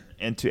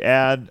 and to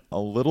add a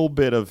little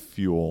bit of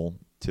fuel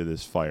to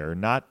this fire,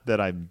 not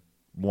that I'm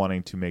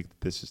wanting to make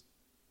this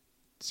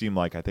seem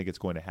like I think it's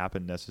going to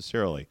happen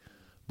necessarily,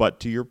 but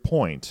to your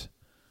point,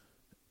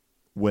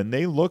 when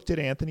they looked at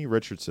Anthony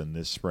Richardson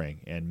this spring,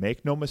 and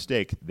make no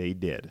mistake, they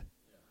did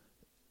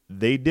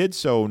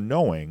so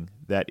knowing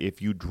that if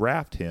you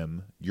draft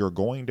him, you're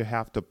going to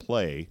have to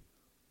play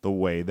the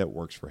way that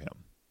works for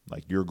him.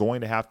 Like, you're going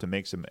to have to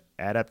make some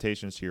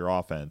adaptations to your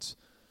offense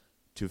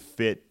to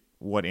fit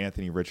what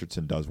Anthony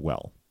Richardson does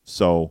well.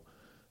 So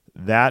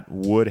that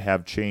would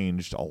have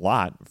changed a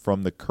lot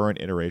from the current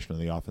iteration of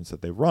the offense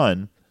that they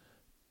run,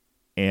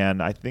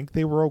 and I think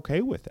they were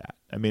okay with that.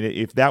 I mean,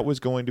 if that was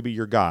going to be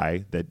your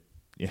guy, that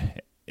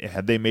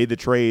had they made the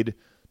trade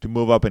to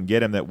move up and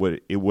get him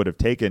that it would have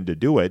taken to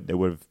do it, they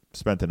would have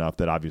spent enough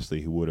that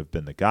obviously he would have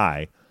been the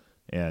guy.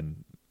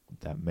 And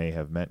that may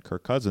have meant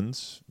Kirk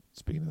Cousins,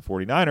 speaking of the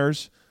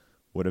 49ers,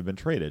 would have been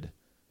traded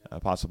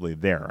possibly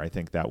there. I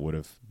think that would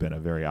have been a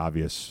very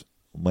obvious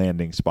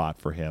landing spot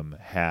for him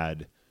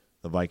had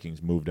the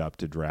Vikings moved up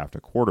to draft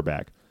a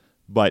quarterback.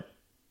 But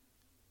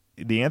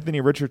the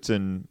Anthony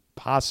Richardson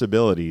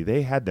possibility,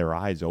 they had their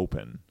eyes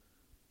open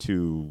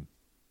to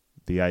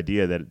the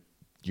idea that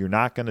you're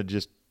not going to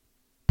just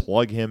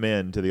plug him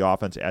into the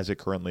offense as it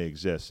currently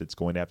exists. It's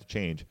going to have to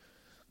change.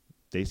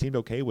 They seemed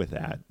okay with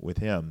that, with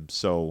him.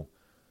 So,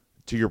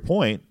 to your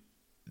point,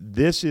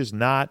 this is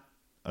not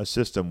a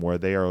system where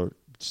they are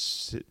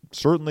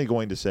certainly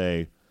going to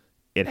say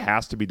it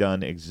has to be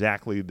done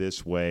exactly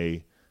this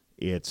way.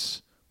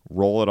 It's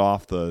roll it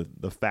off the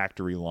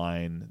factory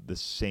line the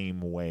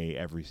same way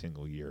every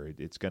single year.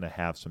 It's going to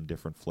have some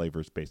different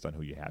flavors based on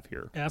who you have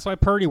here. And that's why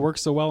Purdy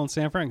works so well in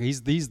San Fran.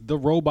 He's the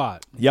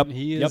robot. Yep.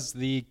 He is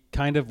the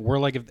kind of, we're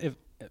like, if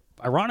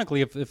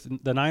ironically, if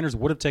the Niners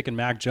would have taken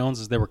Mac Jones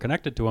as they were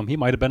connected to him, he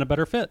might have been a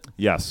better fit.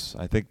 Yes,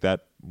 I think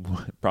that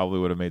probably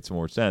would have made some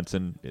more sense.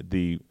 And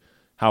the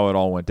how it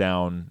all went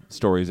down,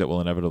 stories that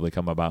will inevitably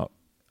come about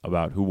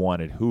who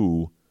wanted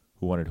who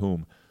wanted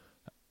whom,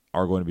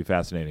 are going to be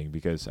fascinating,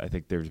 because I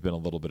think there's been a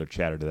little bit of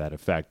chatter to that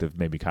effect of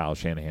maybe Kyle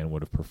Shanahan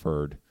would have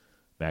preferred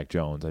Mac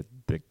Jones. I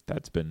think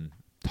that's been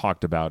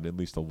talked about at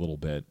least a little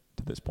bit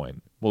to this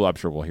point. Well, I'm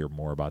sure we'll hear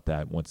more about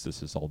that once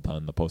this is all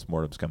done, the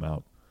postmortems come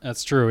out.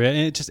 That's true.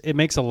 It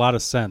makes a lot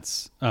of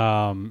sense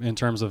in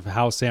terms of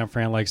how San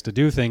Fran likes to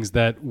do things,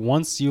 that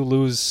once you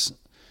lose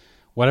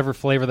whatever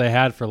flavor they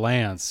had for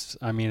Lance,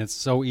 I mean, it's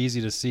so easy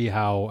to see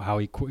how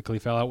he quickly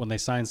fell out when they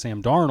signed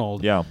Sam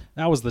Darnold. Yeah.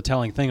 That was the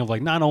telling thing of,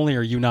 like, not only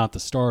are you not the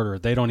starter,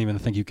 they don't even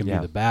think you can be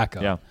the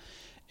backup. Yeah.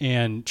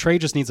 And Trey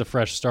just needs a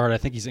fresh start. I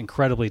think he's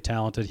incredibly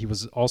talented. He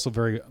was also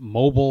very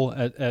mobile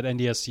at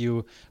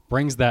NDSU,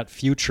 brings that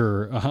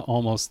future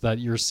almost that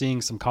you're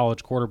seeing some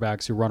college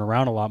quarterbacks who run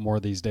around a lot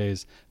more these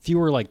days.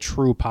 Fewer like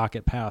true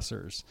pocket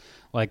passers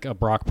like a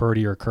Brock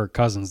Purdy or Kirk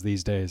Cousins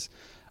these days.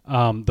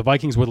 The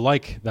Vikings would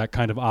like that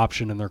kind of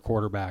option in their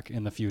quarterback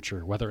in the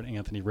future, whether an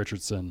Anthony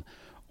Richardson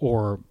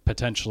or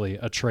potentially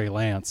a Trey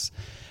Lance.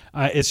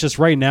 It's just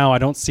right now I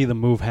don't see the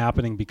move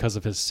happening because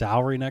of his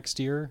salary next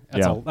year.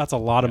 That's a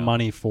lot of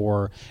money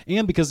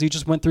and because he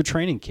just went through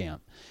training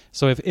camp.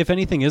 So if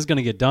anything is going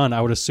to get done,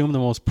 I would assume the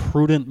most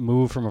prudent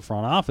move from a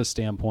front office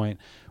standpoint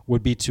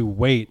would be to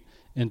wait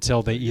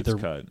until they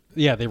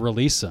they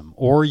release him,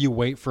 or you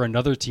wait for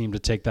another team to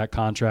take that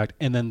contract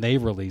and then they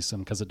release him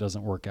because it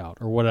doesn't work out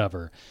or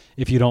whatever,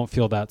 if you don't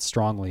feel that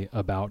strongly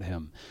about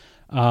him.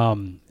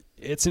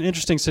 It's an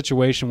interesting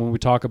situation when we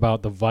talk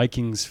about the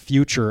Vikings'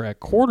 future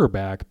at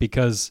quarterback,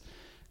 because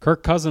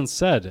Kirk Cousins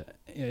said,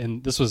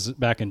 and this was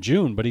back in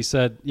June, but he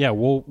said,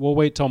 we'll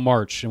wait till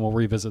March and we'll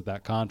revisit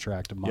that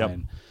contract of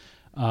mine.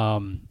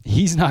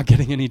 He's not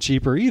getting any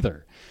cheaper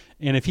either.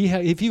 And if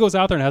he goes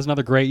out there and has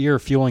another great year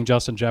fueling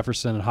Justin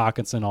Jefferson and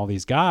Hockenson, all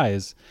these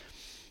guys,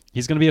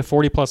 he's going to be a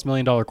 $40+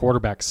 million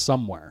quarterback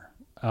somewhere,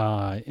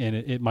 and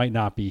it might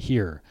not be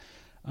here.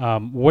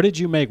 What did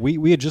you make?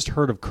 We had just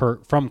heard of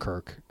Kirk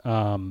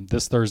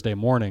this Thursday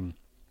morning.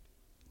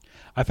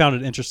 I found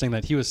it interesting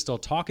that he was still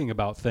talking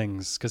about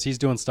things because he's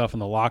doing stuff in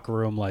the locker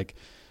room, like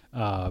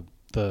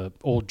the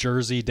old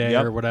Jersey Day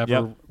or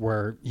whatever,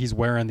 where he's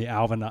wearing the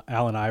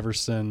Allen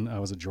Iverson,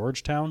 was it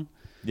Georgetown?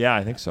 Yeah,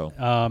 I think so.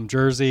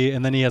 Jersey,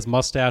 and then he has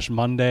Mustache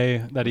Monday.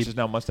 Which is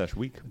now Mustache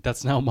Week.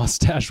 That's now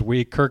Mustache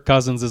Week. Kirk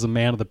Cousins is a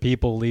man of the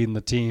people leading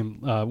the team,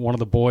 one of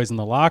the boys in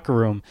the locker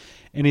room,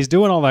 and he's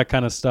doing all that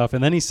kind of stuff.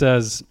 And then he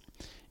says,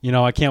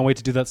 I can't wait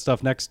to do that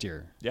stuff next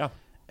year. Yeah.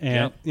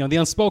 And, the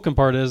unspoken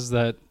part is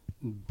that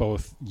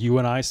both you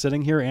and I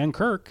sitting here and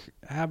Kirk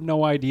have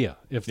no idea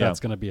if that's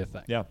going to be a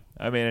thing. Yeah.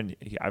 I mean,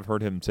 I've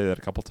heard him say that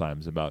a couple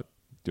times about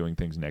doing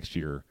things next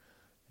year.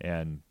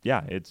 And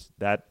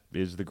that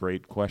is the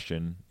great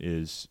question: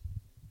 is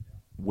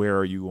where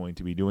are you going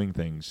to be doing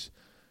things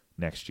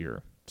next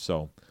year?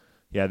 So,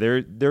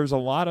 there's a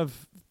lot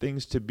of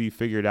things to be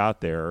figured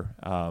out there.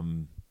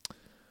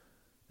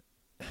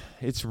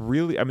 It's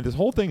really, this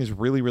whole thing is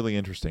really, really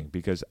interesting,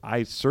 because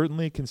I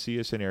certainly can see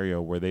a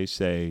scenario where they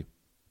say,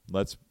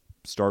 let's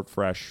start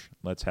fresh.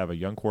 Let's have a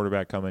young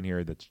quarterback come in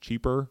here that's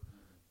cheaper,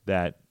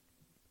 that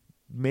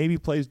maybe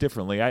plays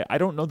differently. I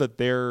don't know that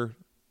they're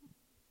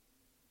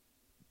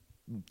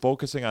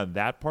focusing on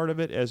that part of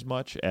it as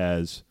much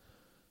as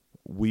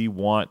we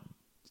want,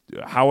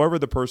 however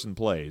the person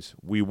plays,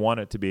 we want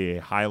it to be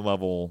a high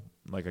level,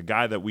 like a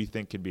guy that we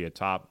think can be a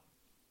top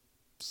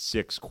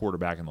 6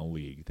 quarterback in the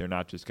league. They're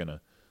not just going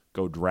to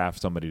go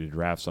draft somebody to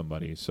draft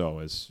somebody. So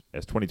as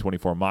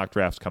 2024 mock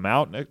drafts come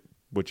out,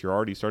 which you're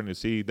already starting to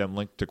see them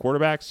linked to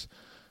quarterbacks,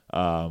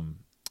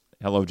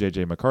 hello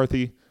J.J.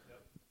 McCarthy,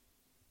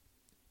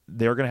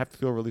 they're going to have to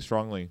feel really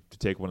strongly to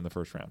take one in the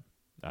first round.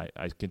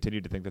 I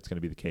continue to think that's going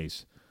to be the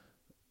case.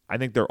 I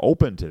think they're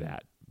open to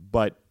that.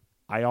 But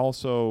I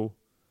also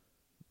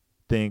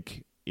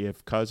think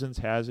if Cousins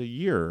has a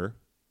year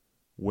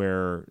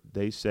where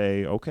they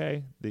say,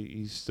 okay,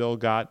 he's still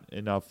got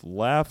enough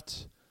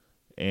left,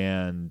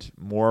 and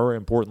more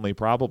importantly,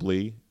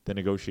 probably the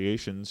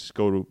negotiations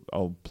go to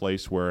a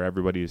place where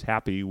everybody is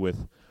happy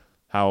with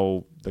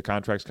how the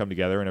contracts come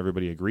together and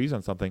everybody agrees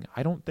on something,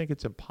 I don't think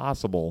it's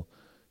impossible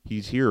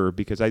he's here,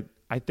 because I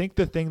think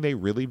the thing they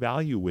really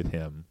value with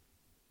him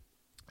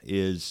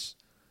is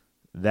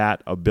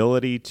that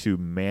ability to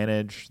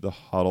manage the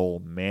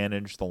huddle,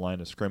 manage the line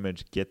of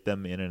scrimmage, get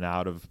them in and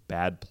out of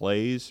bad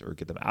plays, or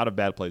get them out of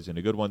bad plays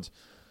into good ones,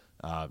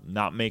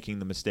 not making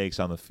the mistakes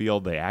on the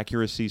field, the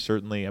accuracy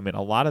certainly. A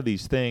lot of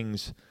these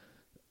things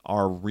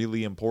are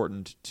really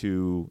important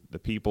to the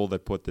people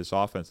that put this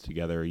offense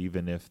together,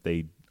 even if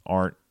they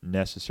aren't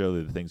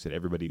necessarily the things that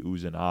everybody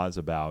oohs and ahs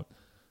about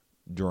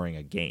during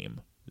a game.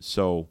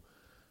 So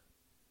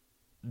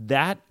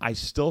that I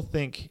still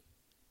think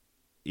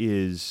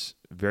is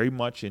very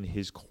much in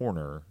his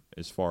corner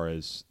as far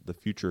as the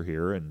future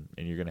here, and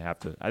you're going to have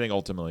to, I think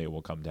ultimately it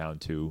will come down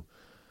to,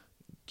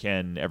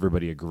 can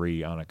everybody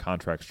agree on a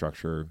contract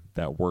structure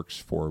that works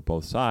for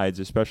both sides,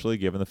 especially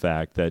given the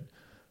fact that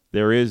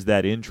there is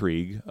that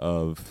intrigue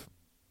of,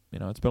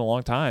 it's been a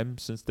long time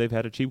since they've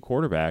had a cheap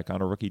quarterback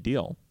on a rookie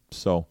deal.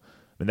 So,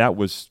 that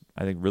was,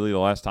 I think, really the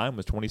last time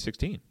was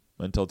 2016,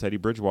 until Teddy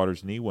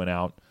Bridgewater's knee went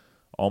out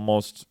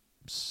almost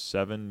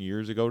 7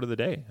 years ago to the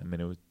day.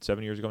 It was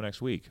 7 years ago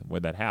next week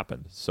when that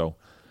happened. So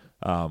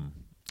I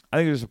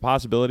think there's a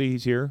possibility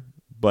he's here,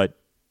 but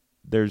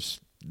there's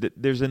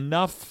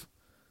enough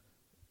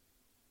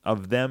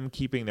of them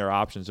keeping their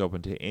options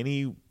open to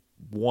any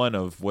one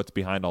of what's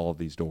behind all of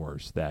these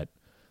doors that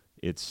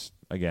it's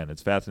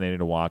fascinating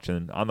to watch.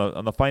 And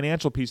on the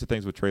financial piece of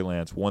things with Trey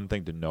Lance, one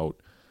thing to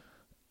note,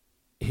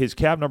 his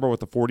cap number with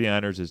the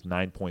 49ers is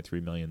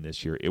 $9.3 million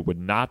this year. It would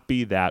not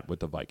be that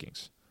with the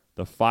Vikings.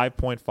 the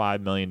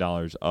 $5.5 million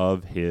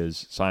of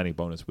his signing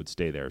bonus would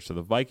stay there. So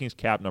the Vikings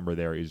cap number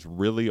there is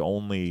really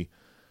only,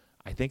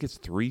 I think it's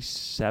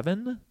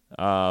 3.7.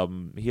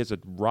 He has a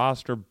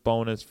roster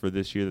bonus for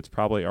this year that's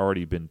probably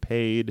already been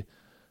paid.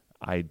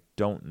 I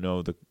don't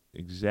know the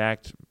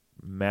exact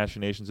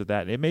machinations of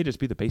that. It may just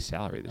be the base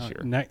salary this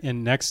year.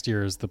 And next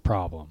year is the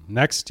problem.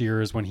 Next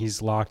year is when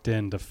he's locked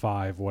into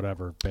 5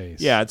 whatever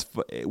base. Yeah,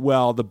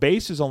 the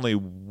base is only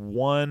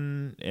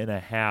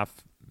 $1.5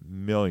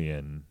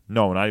 million.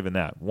 No, not even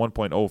that.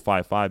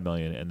 $1.055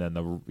 million, and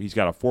then he's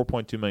got a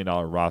 $4.2 million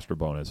roster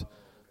bonus. So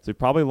he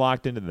probably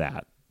locked into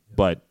that.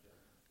 But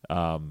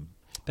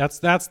that's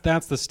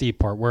the steep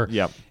part where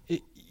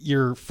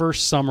your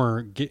first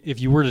summer, if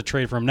you were to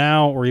trade from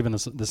now or even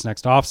this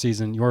next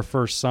offseason, your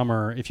first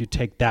summer, if you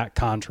take that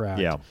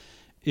contract,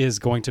 is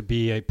going to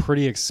be a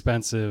pretty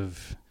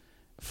expensive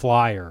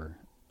flyer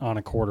on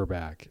a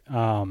quarterback.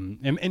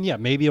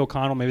 Maybe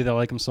O'Connell, maybe they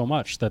like him so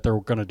much that they're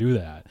going to do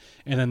that.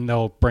 And then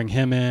they'll bring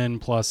him in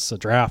plus a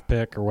draft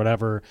pick or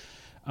whatever.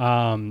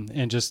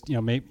 And just,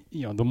 maybe,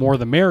 the more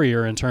the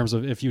merrier in terms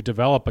of if you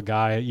develop a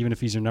guy, even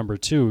if he's your number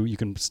 2, you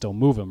can still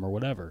move him or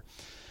whatever.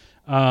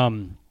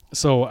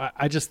 So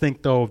I just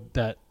think, though,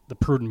 that the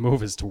prudent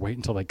move is to wait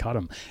until they cut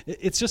him.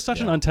 It's just such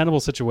an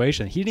untenable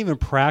situation. He didn't even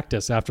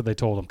practice after they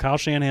told him. Kyle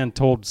Shanahan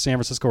told San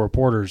Francisco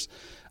reporters,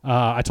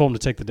 I told him to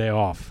take the day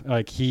off.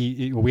 Like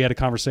we had a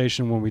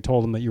conversation when we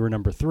told him that you were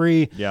number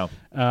 3. Yeah.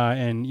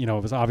 And it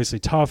was obviously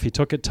tough. He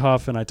took it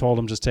tough, and I told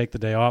him just take the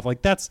day off.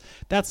 Like that's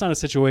not a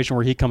situation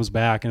where he comes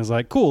back and is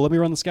like, cool, let me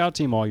run the scout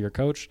team all year,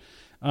 coach.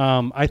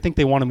 I think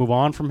they want to move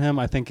on from him.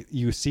 I think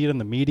you see it in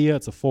the media.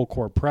 It's a full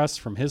court press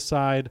from his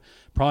side,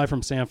 probably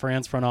from San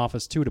Fran's front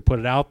office too, to put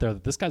it out there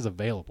that this guy's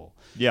available.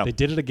 Yeah. They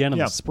did it again in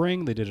the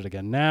spring. They did it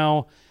again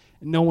now.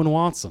 No one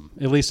wants him,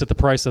 at least at the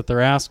price that they're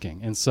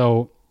asking. And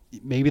so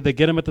maybe they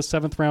get him at the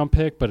 7th round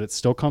pick, but it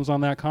still comes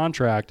on that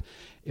contract.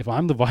 If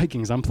I'm the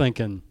Vikings, I'm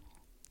thinking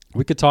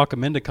we could talk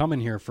him into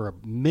coming here for a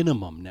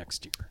minimum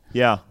next year.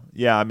 Yeah.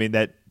 I mean,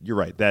 that you're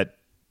right. That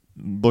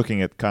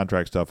looking at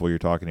contract stuff while you're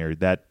talking here,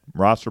 that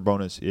roster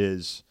bonus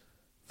is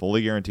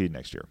fully guaranteed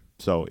next year.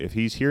 So if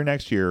he's here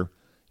next year,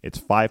 it's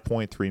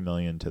 $5.3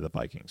 million to the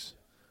Vikings.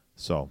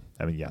 So,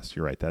 I mean, yes,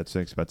 you're right. That's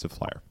an expensive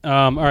flyer.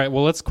 All right.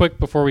 Well, let's quick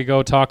before we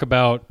go talk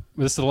about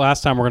this is the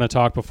last time we're going to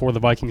talk before the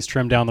Vikings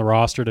trim down the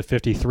roster to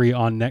 53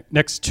 on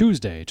next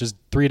Tuesday, just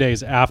 3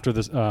 days after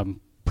the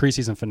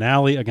preseason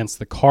finale against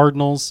the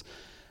Cardinals.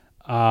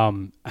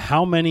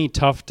 How many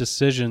tough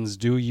decisions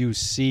do you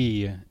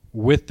see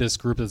with this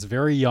group that's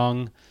very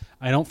young?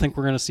 I don't think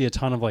we're going to see a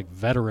ton of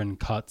veteran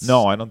cuts.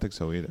 No, I don't think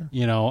so either.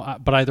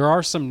 But there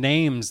are some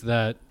names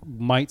that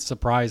might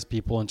surprise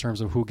people in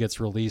terms of who gets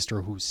released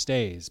or who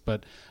stays.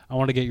 But I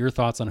want to get your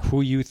thoughts on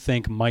who you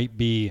think might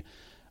be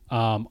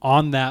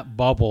on that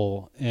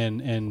bubble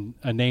and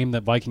a name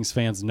that Vikings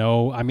fans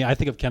know. I mean, I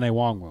think of Kene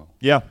Nwangwu.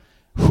 Yeah.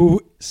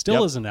 Who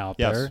still isn't out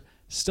there.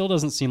 Still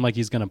doesn't seem like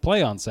he's going to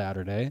play on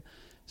Saturday.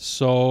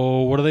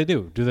 So what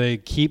do? Do they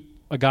keep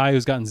a guy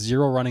who's gotten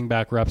 0 running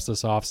back reps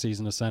this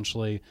offseason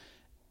essentially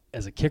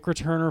as a kick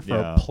returner for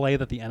a play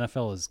that the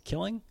NFL is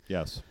killing?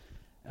 Yes.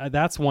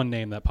 That's one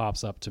name that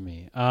pops up to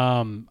me.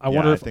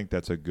 I think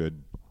that's a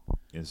good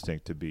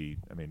instinct to be.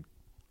 I mean,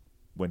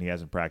 when he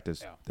hasn't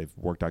practiced, they've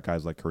worked out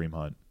guys like Kareem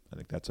Hunt. I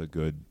think that's a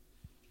good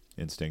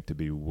instinct to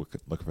be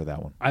looking for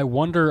that one. I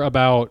wonder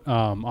about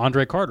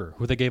Andre Carter,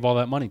 who they gave all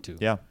that money to.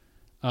 Yeah.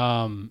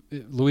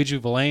 Luigi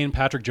Villain,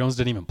 Patrick Jones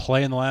didn't even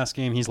play in the last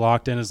game. He's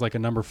locked in as a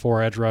number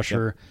 4 edge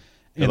rusher.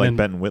 Yep. And then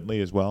Benton Whitley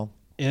as well.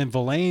 And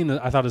Villain,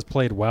 I thought, has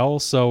played well.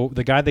 So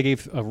the guy they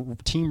gave a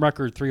team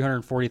record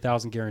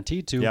 $340,000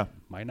 guaranteed to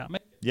might not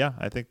make it. Yeah,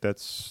 I think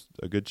that's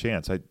a good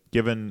chance.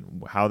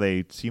 Given how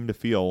they seem to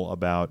feel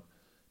about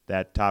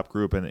that top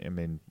group, and I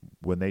mean,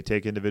 when they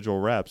take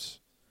individual reps,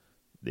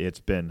 it's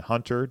been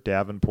Hunter,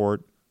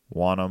 Davenport,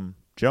 Wanham,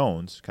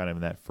 Jones, kind of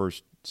in that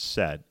first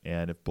set.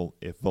 And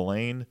if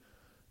Villain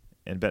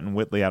and Benton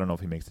Whitley, I don't know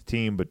if he makes the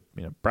team, but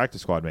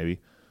practice squad maybe.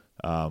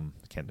 I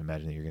can't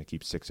imagine that you're going to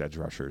keep 6 edge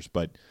rushers,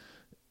 but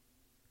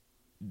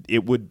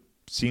it would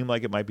seem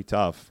like it might be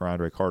tough for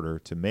Andre Carter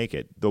to make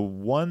it. The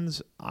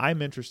ones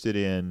I'm interested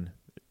in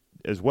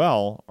as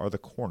well are the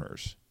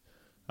corners.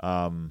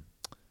 I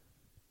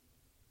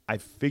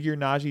figure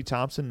Najee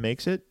Thompson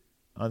makes it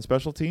on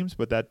special teams,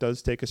 but that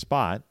does take a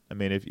spot. I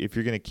mean, if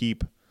you're going to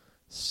keep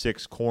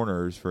 6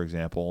 corners, for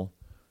example,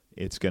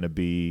 it's going to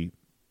be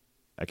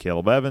a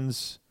Caleb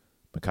Evans,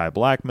 Mekhi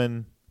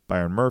Blackman,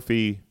 Byron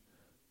Murphy.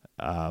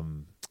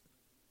 Najee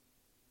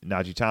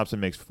Thompson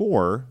makes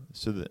 4,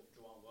 so that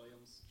Jawan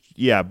Williams.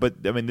 Yeah, but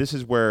I mean, this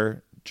is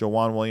where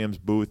Jawan Williams,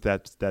 Booth,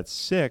 that's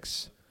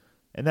 6,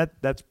 and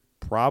that's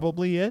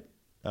probably it.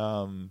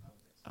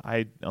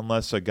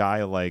 Unless a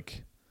guy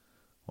like,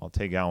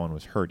 Tay Gowan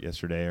was hurt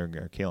yesterday, or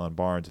Kalen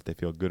Barnes, if they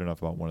feel good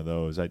enough about one of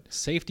those.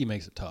 Safety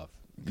makes it tough.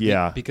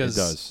 Yeah, because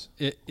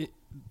it does.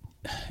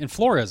 And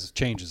Flores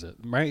changes it,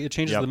 right? It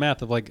changes the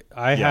math of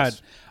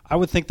I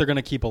would think they're going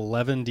to keep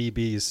 11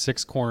 DBs,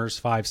 6 corners,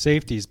 5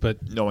 safeties,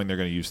 but knowing they're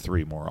going to use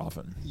 3 more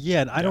often.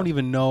 Yeah, I don't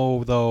even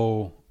know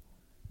though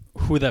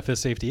who that fifth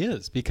safety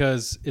is,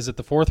 because is it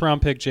the 4th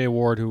round pick Jay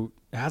Ward, who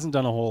hasn't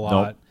done a whole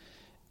lot,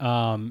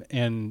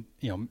 and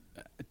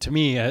to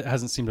me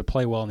hasn't seemed to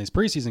play well in these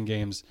preseason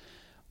games,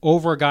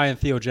 over a guy in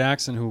Theo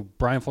Jackson who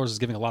Brian Flores is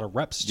giving a lot of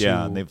reps to.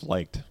 Yeah, and they've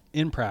liked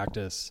in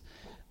practice.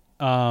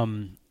 But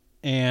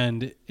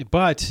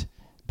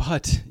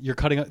you're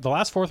cutting the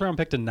last 4th round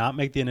pick to not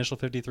make the initial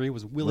 53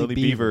 was Willie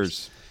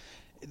Beavers.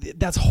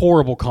 That's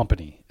horrible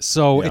company.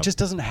 So it just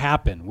doesn't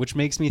happen, which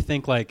makes me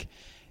think like,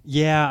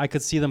 yeah, I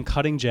could see them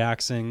cutting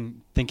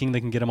Jackson, thinking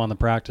they can get him on the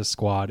practice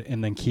squad,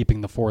 and then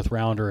keeping the 4th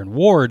rounder in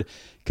Ward,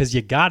 because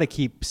you got to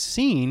keep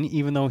Seen,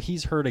 even though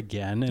he's hurt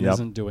again and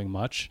isn't doing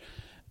much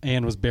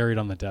and was buried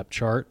on the depth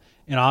chart.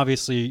 And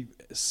obviously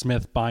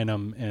Smith,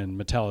 Bynum, and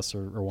Metellus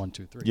are 1,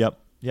 2, 3. Yep.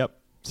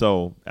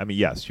 So, I mean,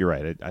 yes, you're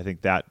right. I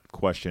think that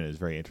question is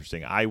very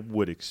interesting. I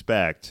would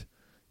expect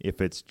if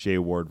it's Jay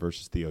Ward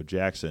versus Theo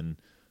Jackson,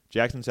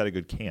 Jackson's had a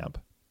good camp,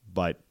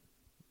 but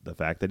the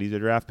fact that he's a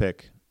draft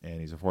pick and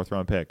he's a 4th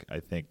round pick, I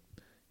think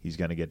he's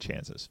going to get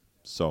chances.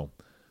 So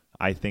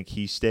I think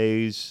he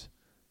stays,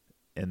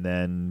 and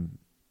then,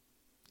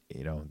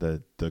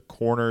 the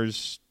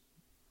corners,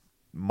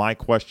 my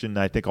question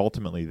I think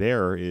ultimately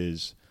there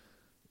is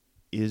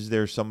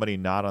there somebody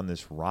not on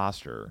this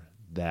roster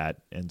that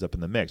ends up in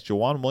the mix?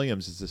 Jawan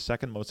Williams is the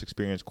second most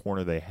experienced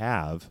corner they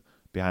have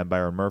behind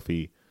Byron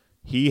Murphy.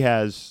 He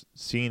has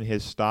seen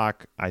his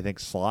stock, I think,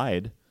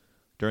 slide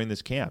during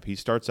this camp. He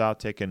starts out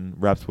taking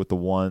reps with the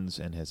ones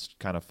and has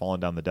kind of fallen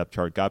down the depth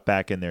chart. Got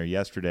back in there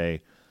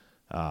yesterday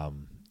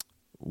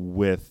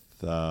with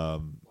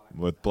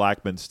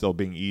Blackman still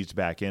being eased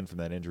back in from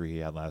that injury he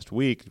had last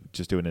week,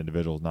 just doing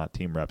individuals, not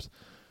team reps.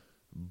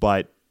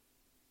 But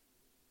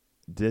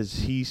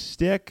does he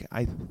stick?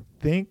 I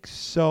think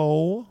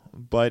so.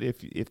 But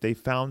if they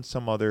found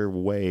some other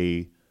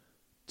way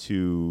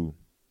to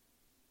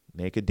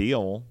make a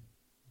deal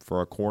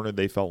for a corner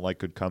they felt like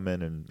could come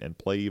in and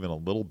play even a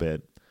little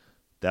bit,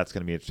 that's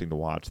going to be interesting to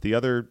watch. The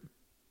other,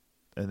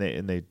 and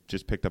they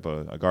just picked up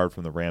a guard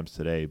from the Rams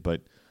today,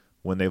 but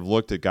when they've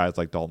looked at guys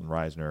like Dalton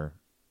Reisner,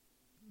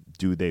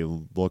 do they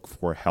look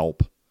for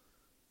help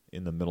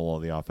in the middle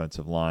of the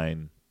offensive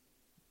line,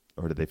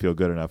 or do they feel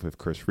good enough if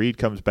Chris Reed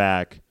comes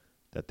back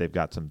that they've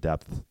got some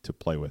depth to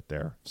play with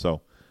there?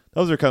 So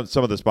those are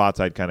some of the spots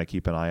I'd kind of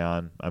keep an eye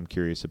on. I'm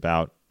curious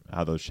about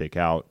how those shake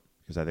out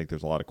because I think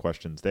there's a lot of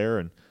questions there.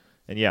 And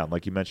yeah,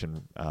 like you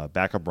mentioned,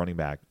 backup running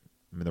back.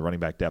 I mean, the running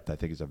back depth I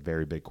think is a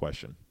very big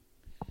question.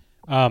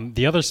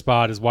 The other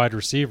spot is wide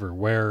receiver,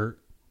 where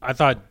I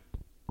thought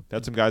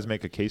that some guys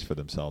make a case for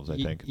themselves, I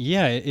think.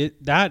 Yeah,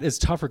 that is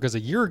tougher because a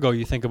year ago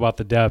you think about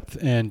the depth,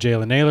 and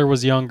Jalen Naylor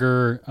was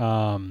younger.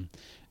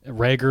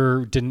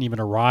 Rager didn't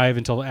even arrive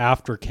until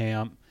after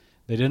camp.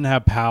 They didn't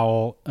have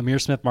Powell. Amir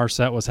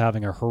Smith-Marset was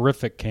having a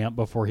horrific camp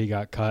before he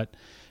got cut.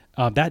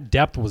 That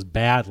depth was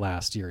bad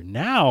last year.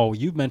 Now,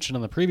 you mentioned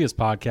on the previous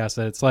podcast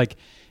that it's like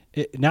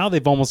now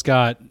they've almost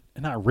got,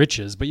 not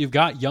riches, but you've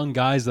got young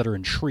guys that are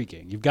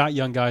intriguing. You've got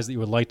young guys that you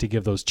would like to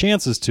give those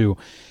chances to.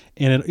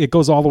 And it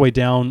goes all the way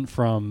down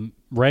from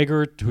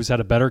Rager, who's had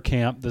a better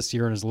camp this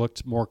year and has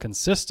looked more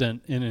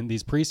consistent in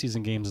these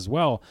preseason games as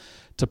well,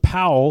 to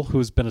Powell,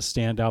 who's been a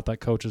standout that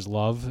coaches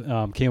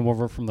love, came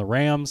over from the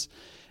Rams,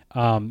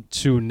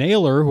 to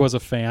Naylor, who was a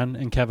fan,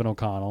 and Kevin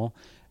O'Connell,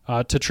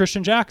 to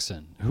Tristan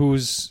Jackson,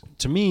 who's,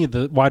 to me,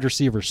 the wide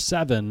receiver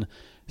 7,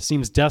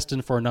 seems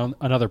destined for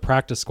another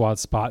practice squad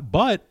spot.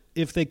 But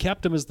if they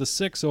kept him as the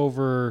 6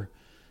 over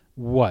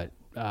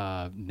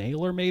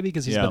Naylor maybe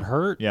because he's been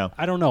hurt? Yeah.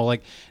 I don't know.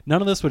 Like, none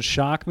of this would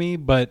shock me,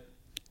 but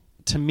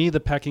to me the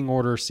pecking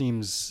order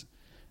seems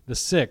the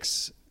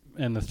 6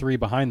 and the 3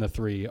 behind the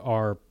 3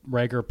 are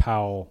Rager,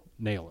 Powell,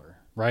 Naylor,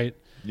 right?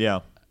 Yeah.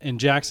 And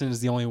Jackson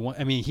is the only one.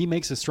 I mean, he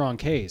makes a strong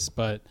case,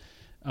 but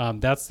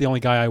that's the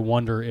only guy I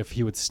wonder if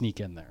he would sneak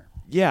in there.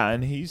 Yeah,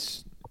 and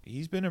he's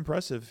been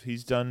impressive.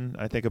 He's done,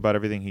 I think, about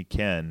everything he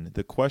can.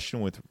 The question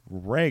with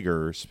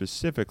Rager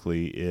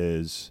specifically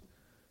is,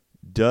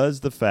 does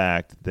the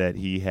fact that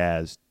he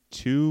has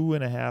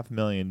 $2.5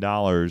 million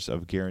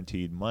of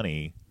guaranteed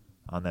money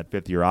on that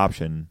 5th-year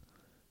option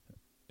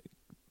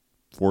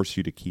force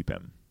you to keep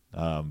him?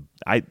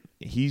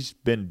 He's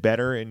been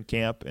better in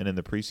camp and in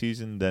the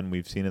preseason than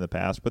we've seen in the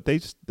past, but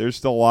there's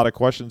still a lot of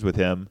questions with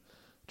him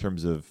in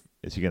terms of,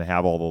 is he going to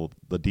have all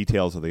the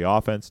details of the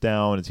offense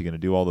down? Is he going to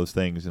do all those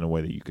things in a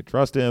way that you could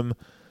trust him?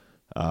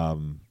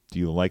 Do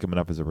you like him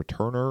enough as a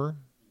returner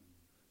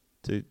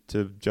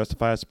to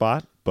justify a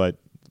spot? But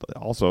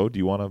also, do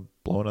you want to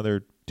blow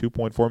another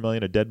 $2.4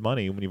 million of dead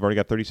money when you've already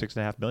got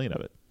 $36.5 million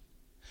of it?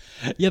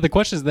 Yeah, the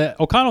question is that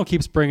O'Connell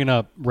keeps bringing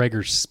up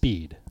Rager's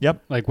speed.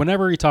 Yep. Like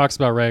whenever he talks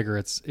about Rager,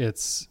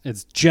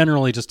 it's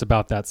generally just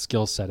about that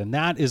skill set, and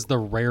that is the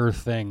rare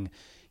thing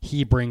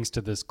he brings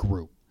to this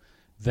group.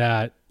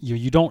 That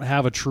you don't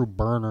have a true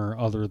burner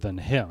other than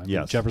him. I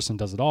mean, Jefferson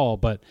does it all,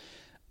 but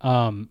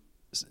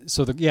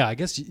I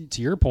guess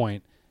to your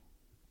point,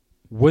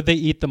 would they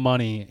eat the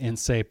money and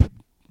say,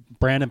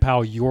 Brandon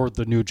Powell, you're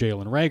the new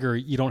Jalen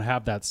Rager. You don't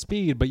have that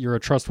speed, but you're a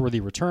trustworthy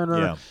returner.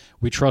 Yeah.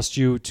 We trust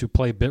you to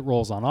play bit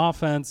roles on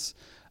offense.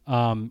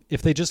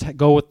 If they just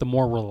go with the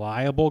more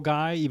reliable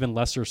guy, even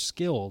lesser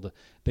skilled,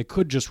 they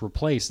could just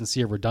replace and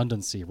see a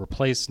redundancy,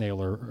 replace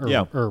Naylor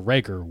or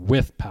Rager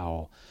with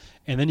Powell.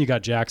 And then you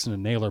got Jackson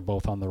and Naylor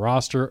both on the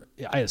roster.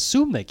 I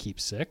assume they keep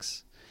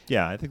 6.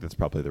 Yeah, I think that's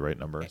probably the right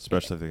number,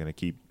 especially if they're going to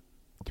keep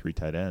 3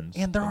 tight ends.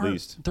 And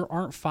there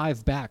aren't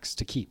 5 backs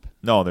to keep.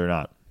 No, they're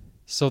not.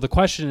 So the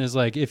question is,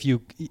 like,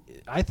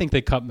 I think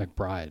they cut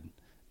McBride.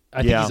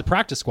 I think he's a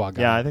practice squad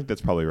guy. Yeah, I think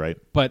that's probably right.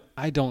 But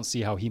I don't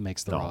see how he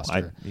makes the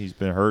roster. He's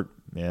been hurt,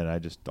 and I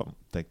just don't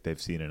think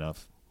they've seen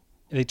enough.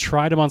 They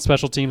tried him on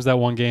special teams that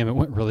one game. It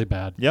went really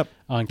bad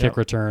on kick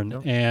return.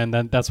 Yep. And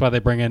then that's why they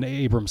bring in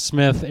Abram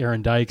Smith,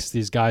 Aaron Dykes,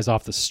 these guys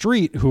off the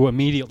street who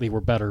immediately were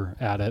better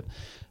at it.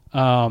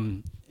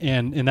 And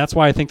that's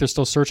why I think they're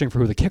still searching for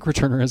who the kick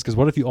returner is, because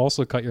what if you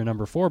also cut your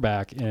number 4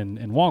 back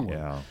in Wongwood?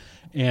 Yeah.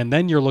 And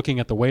then you're looking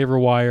at the waiver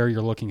wire.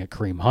 You're looking at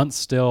Kareem Hunt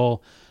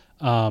still.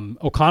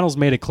 O'Connell's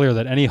made it clear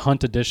that any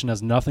Hunt addition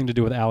has nothing to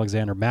do with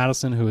Alexander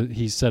Madison, who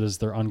he said is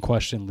their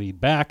unquestioned lead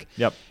back.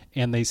 Yep.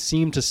 And they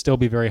seem to still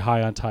be very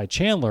high on Ty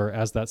Chandler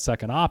as that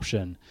second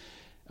option.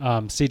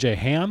 C.J.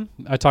 Ham,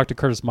 I talked to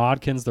Curtis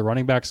Modkins, the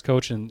running backs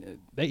coach, and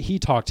he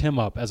talked him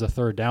up as a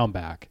third down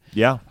back.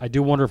 Yeah. I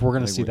do wonder if we're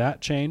going to see that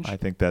change. I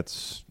think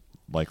that's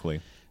likely.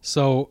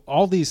 So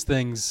all these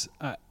things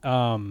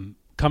come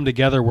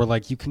together where,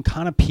 like, you can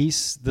kind of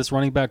piece this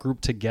running back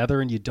group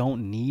together and you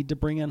don't need to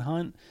bring in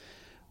Hunt.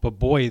 But,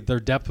 boy,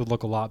 their depth would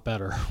look a lot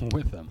better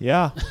with them.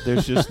 Yeah,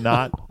 there's just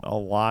not a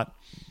lot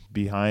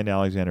behind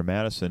Alexander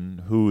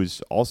Madison, who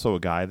is also a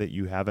guy that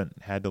you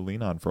haven't had to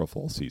lean on for a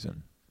full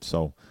season.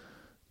 So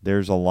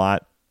there's a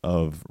lot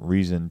of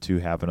reason to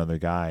have another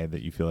guy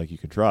that you feel like you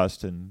can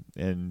trust. And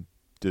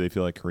do they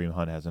feel like Kareem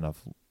Hunt has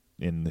enough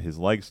in his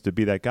legs to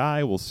be that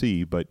guy? We'll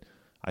see. But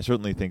I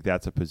certainly think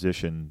that's a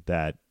position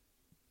that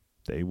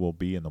they will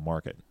be in the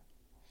market.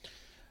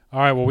 All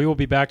right, well, we will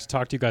be back to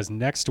talk to you guys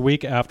next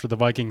week after the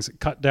Vikings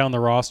cut down the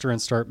roster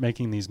and start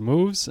making these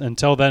moves.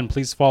 Until then,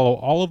 please follow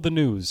all of the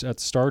news at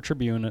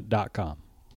StarTribune.com.